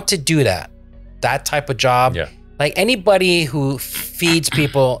want to do that type of job, anybody who feeds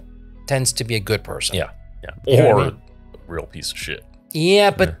people tends to be a good person. Or a real piece of shit.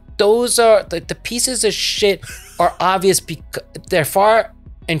 But those are the pieces of shit are obvious because they're far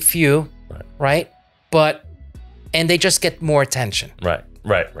and few, right? And they just get more attention. Right.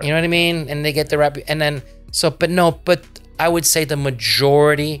 You know what I mean? And they get the rep. And then So, but I would say the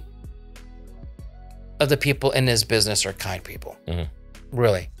majority of the people in this business are kind people.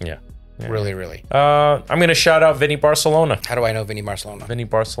 Really. Yeah. Really, really. I'm going to shout out Vinny Barcelona. How do I know Vinny Barcelona? Vinny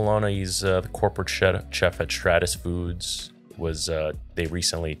Barcelona, he's the corporate chef at Stratus Foods. They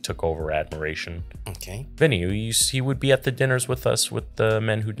recently took over Admiration. Okay. Vinny, he would be at the dinners with us with the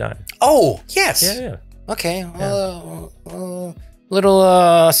Men Who Dine. Oh, yes. Yeah. Okay. Yeah.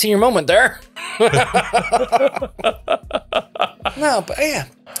 Little senior moment there. No, but yeah.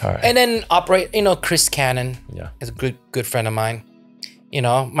 All right. And then Chris Cannon. Yeah. Is a good friend of mine.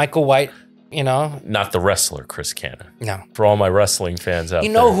 Michael White. Not the wrestler Chris Cannon. No. For all my wrestling fans out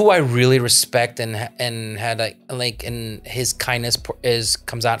there. Who I really respect and had like in his kindness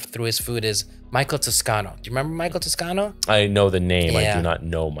comes out through his food is Michael Toscano. Do you remember Michael Toscano? I know the name. Yeah. I do not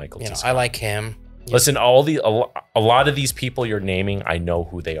know Michael Toscano. I like him. Listen, a lot of these people you're naming, I know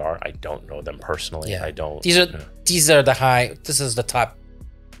who they are. I don't know them personally. Yeah. I don't. These are the high. This is the top.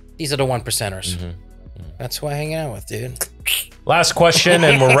 These are the 1%ers. That's who I hang out with, dude. Last question,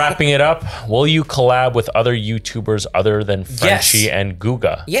 and we're wrapping it up. Will you collab with other YouTubers other than Frenchy and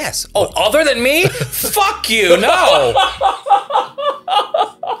Guga? Yes. Oh, other than me? Fuck you. No.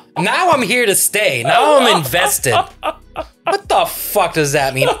 Now I'm here to stay. Now I'm invested. What the fuck does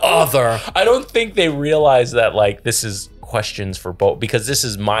that mean, other? I don't think they realize that, this is questions for both, because this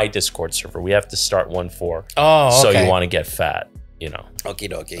is my Discord server. We have to start one for. Oh, okay. So you want to get fat,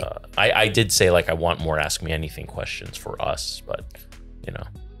 Okie dokie. I did say, I want more Ask Me Anything questions for us, but,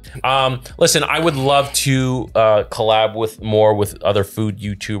 Listen, I would love to collab with other food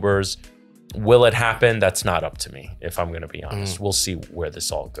YouTubers. Will it happen? That's not up to me, if I'm going to be honest. We'll see where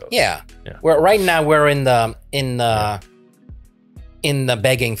this all goes. Yeah. Right now we're in the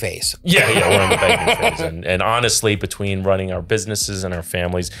begging phase. Yeah, we're in the begging phase. And honestly, between running our businesses and our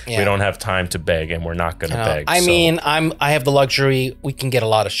families, we don't have time to beg, and we're not going to beg. I have the luxury. We can get a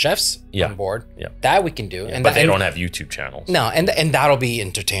lot of chefs on board. Yeah. That we can do. Yeah, but they don't have YouTube channons. No, and that'll be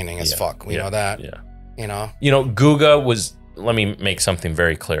entertaining as fuck. We know that. Yeah. Guga was... Let me make something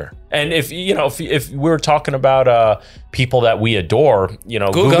very clear. And if we're talking about people that we adore,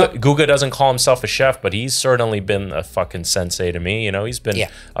 Guga doesn't call himself a chef, but he's certainly been a fucking sensei to me. He's been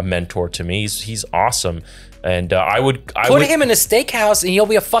a mentor to me. He's awesome. And I would put him in a steakhouse and he'll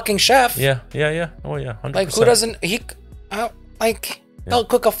be a fucking chef. Yeah. Oh yeah, 100%. Like, who doesn't he'll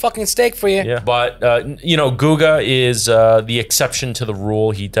cook a fucking steak for you. Yeah, but Guga is the exception to the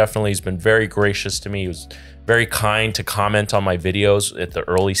rule. He definitely has been very gracious to me. He was very kind to comment on my videos at the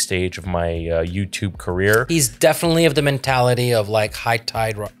early stage of my YouTube career. He's definitely of the mentality of high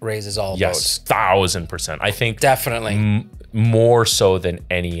tide raises all boats. 1000%. I think definitely more so than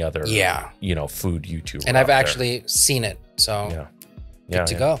any other food YouTuber. And I've actually seen it. So good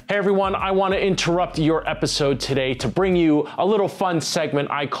to go. Hey everyone, I want to interrupt your episode today to bring you a little fun segment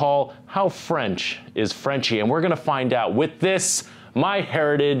I call How French is Frenchy? And we're going to find out with this My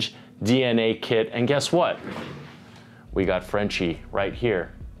Heritage DNA kit. And guess what? We got Frenchy right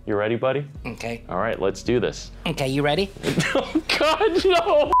here. You ready, buddy? Okay. All right, let's do this. Okay, you ready? Oh God,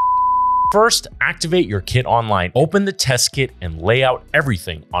 no. First, activate your kit online. Open the test kit and lay out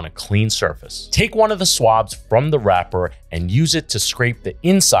everything on a clean surface. Take one of the swabs from the wrapper and use it to scrape the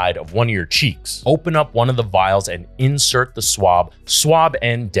inside of one of your cheeks. Open up one of the vials and insert the swab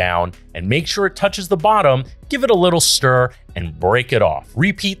end down, and make sure it touches the bottom. Give it a little stir and break it off.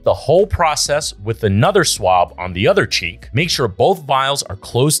 Repeat the whole process with another swab on the other cheek. Make sure both vials are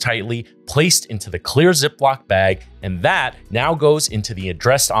closed tightly, placed into the clear Ziploc bag, and that now goes into the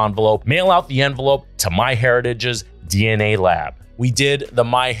addressed envelope. Mail out the envelope to MyHeritage's DNA lab. We did the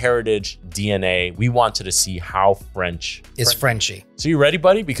MyHeritage DNA. We wanted to see how French is Frenchy. So you ready,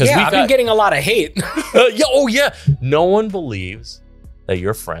 buddy? Because I've been getting a lot of hate. Yeah. No one believes that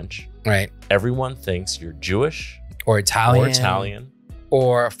you're French. Right. Everyone thinks you're Jewish or Italian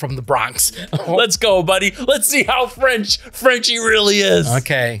or from the Bronx. Let's go, buddy. Let's see how Frenchy really is.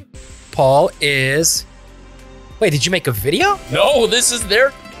 Okay. Paul is... Wait, did you make a video? No, this is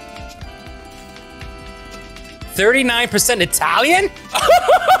their... 39% Italian?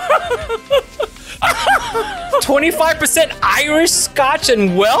 25% Irish, Scotch,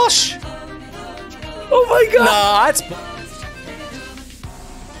 and Welsh? Oh my God. Nah, that's...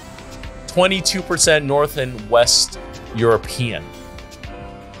 22% North and West European.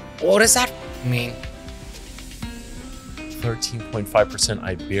 What does that mean? 13.5%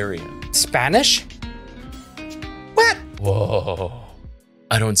 Iberian. Spanish? What? Whoa.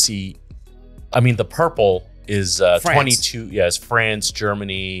 I don't see... I mean, the purple is 22. Yes, France,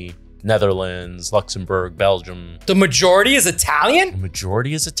 Germany, Netherlands, Luxembourg, Belgium. The majority is Italian? The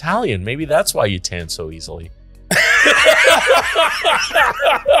majority is Italian. Maybe that's why you tan so easily.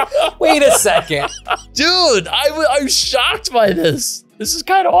 Wait a second. Dude, I'm shocked by this. This is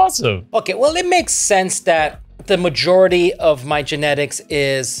kind of awesome. Okay, well, it makes sense that the majority of my genetics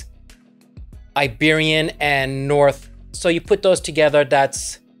is Iberian and North. So you put those together,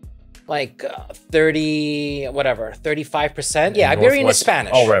 that's like 30, whatever, 35%. Yeah, Iberian is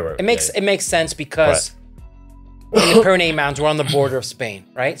Spanish. Oh, right. It makes sense because in the Pyrenees Mountains, we're on the border of Spain,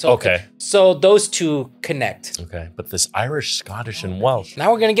 right? So, okay. So those two connect. Okay, but this Irish, Scottish, and Welsh.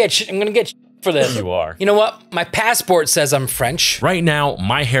 Now I'm gonna get for this. You are. You know what? My passport says I'm French. Right now,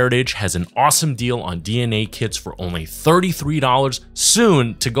 MyHeritage has an awesome deal on DNA kits for only $33,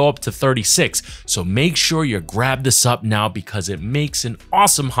 soon to go up to $36. So make sure you grab this up now because it makes an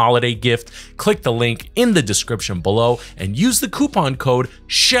awesome holiday gift. Click the link in the description below and use the coupon code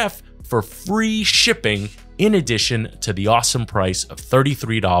CHEF for free shipping in addition to the awesome price of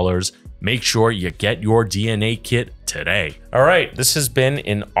 $33. Make sure you get your DNA kit today. All right, this has been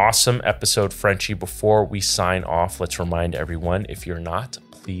an awesome episode, Frenchie. Before we sign off, let's remind everyone, if you're not,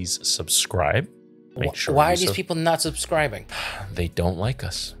 please subscribe. Make sure. Why are these people not subscribing? They don't like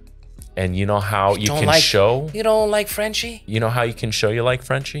us. And you know how you can show? You don't like Frenchie? You know how you can show you like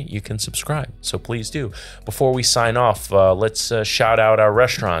Frenchie? You can subscribe. So please do. Before we sign off, let's shout out our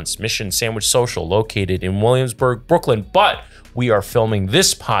restaurants. Mission Sandwich Social, located in Williamsburg, Brooklyn. But we are filming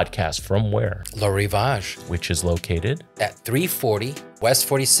this podcast from where? Le Rivage. Which is located? At 340 West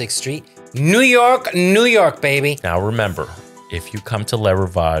 46th Street, New York, baby. Now remember, if you come to Le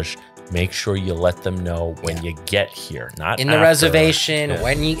Rivage, make sure you let them know when you get here, not in the reservation,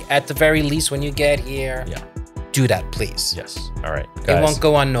 when you, at the very least, when you get here. Yeah. Do that, please. Yes. All right, guys. It won't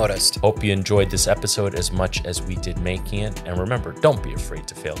go unnoticed. Hope you enjoyed this episode as much as we did making it. And remember, don't be afraid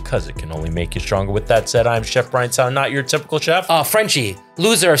to fail, because it can only make you stronger. With that said, I'm Chef Brian Sound, not your typical chef. Frenchie,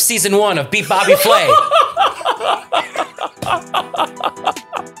 loser of season 1 of Beat Bobby Flay.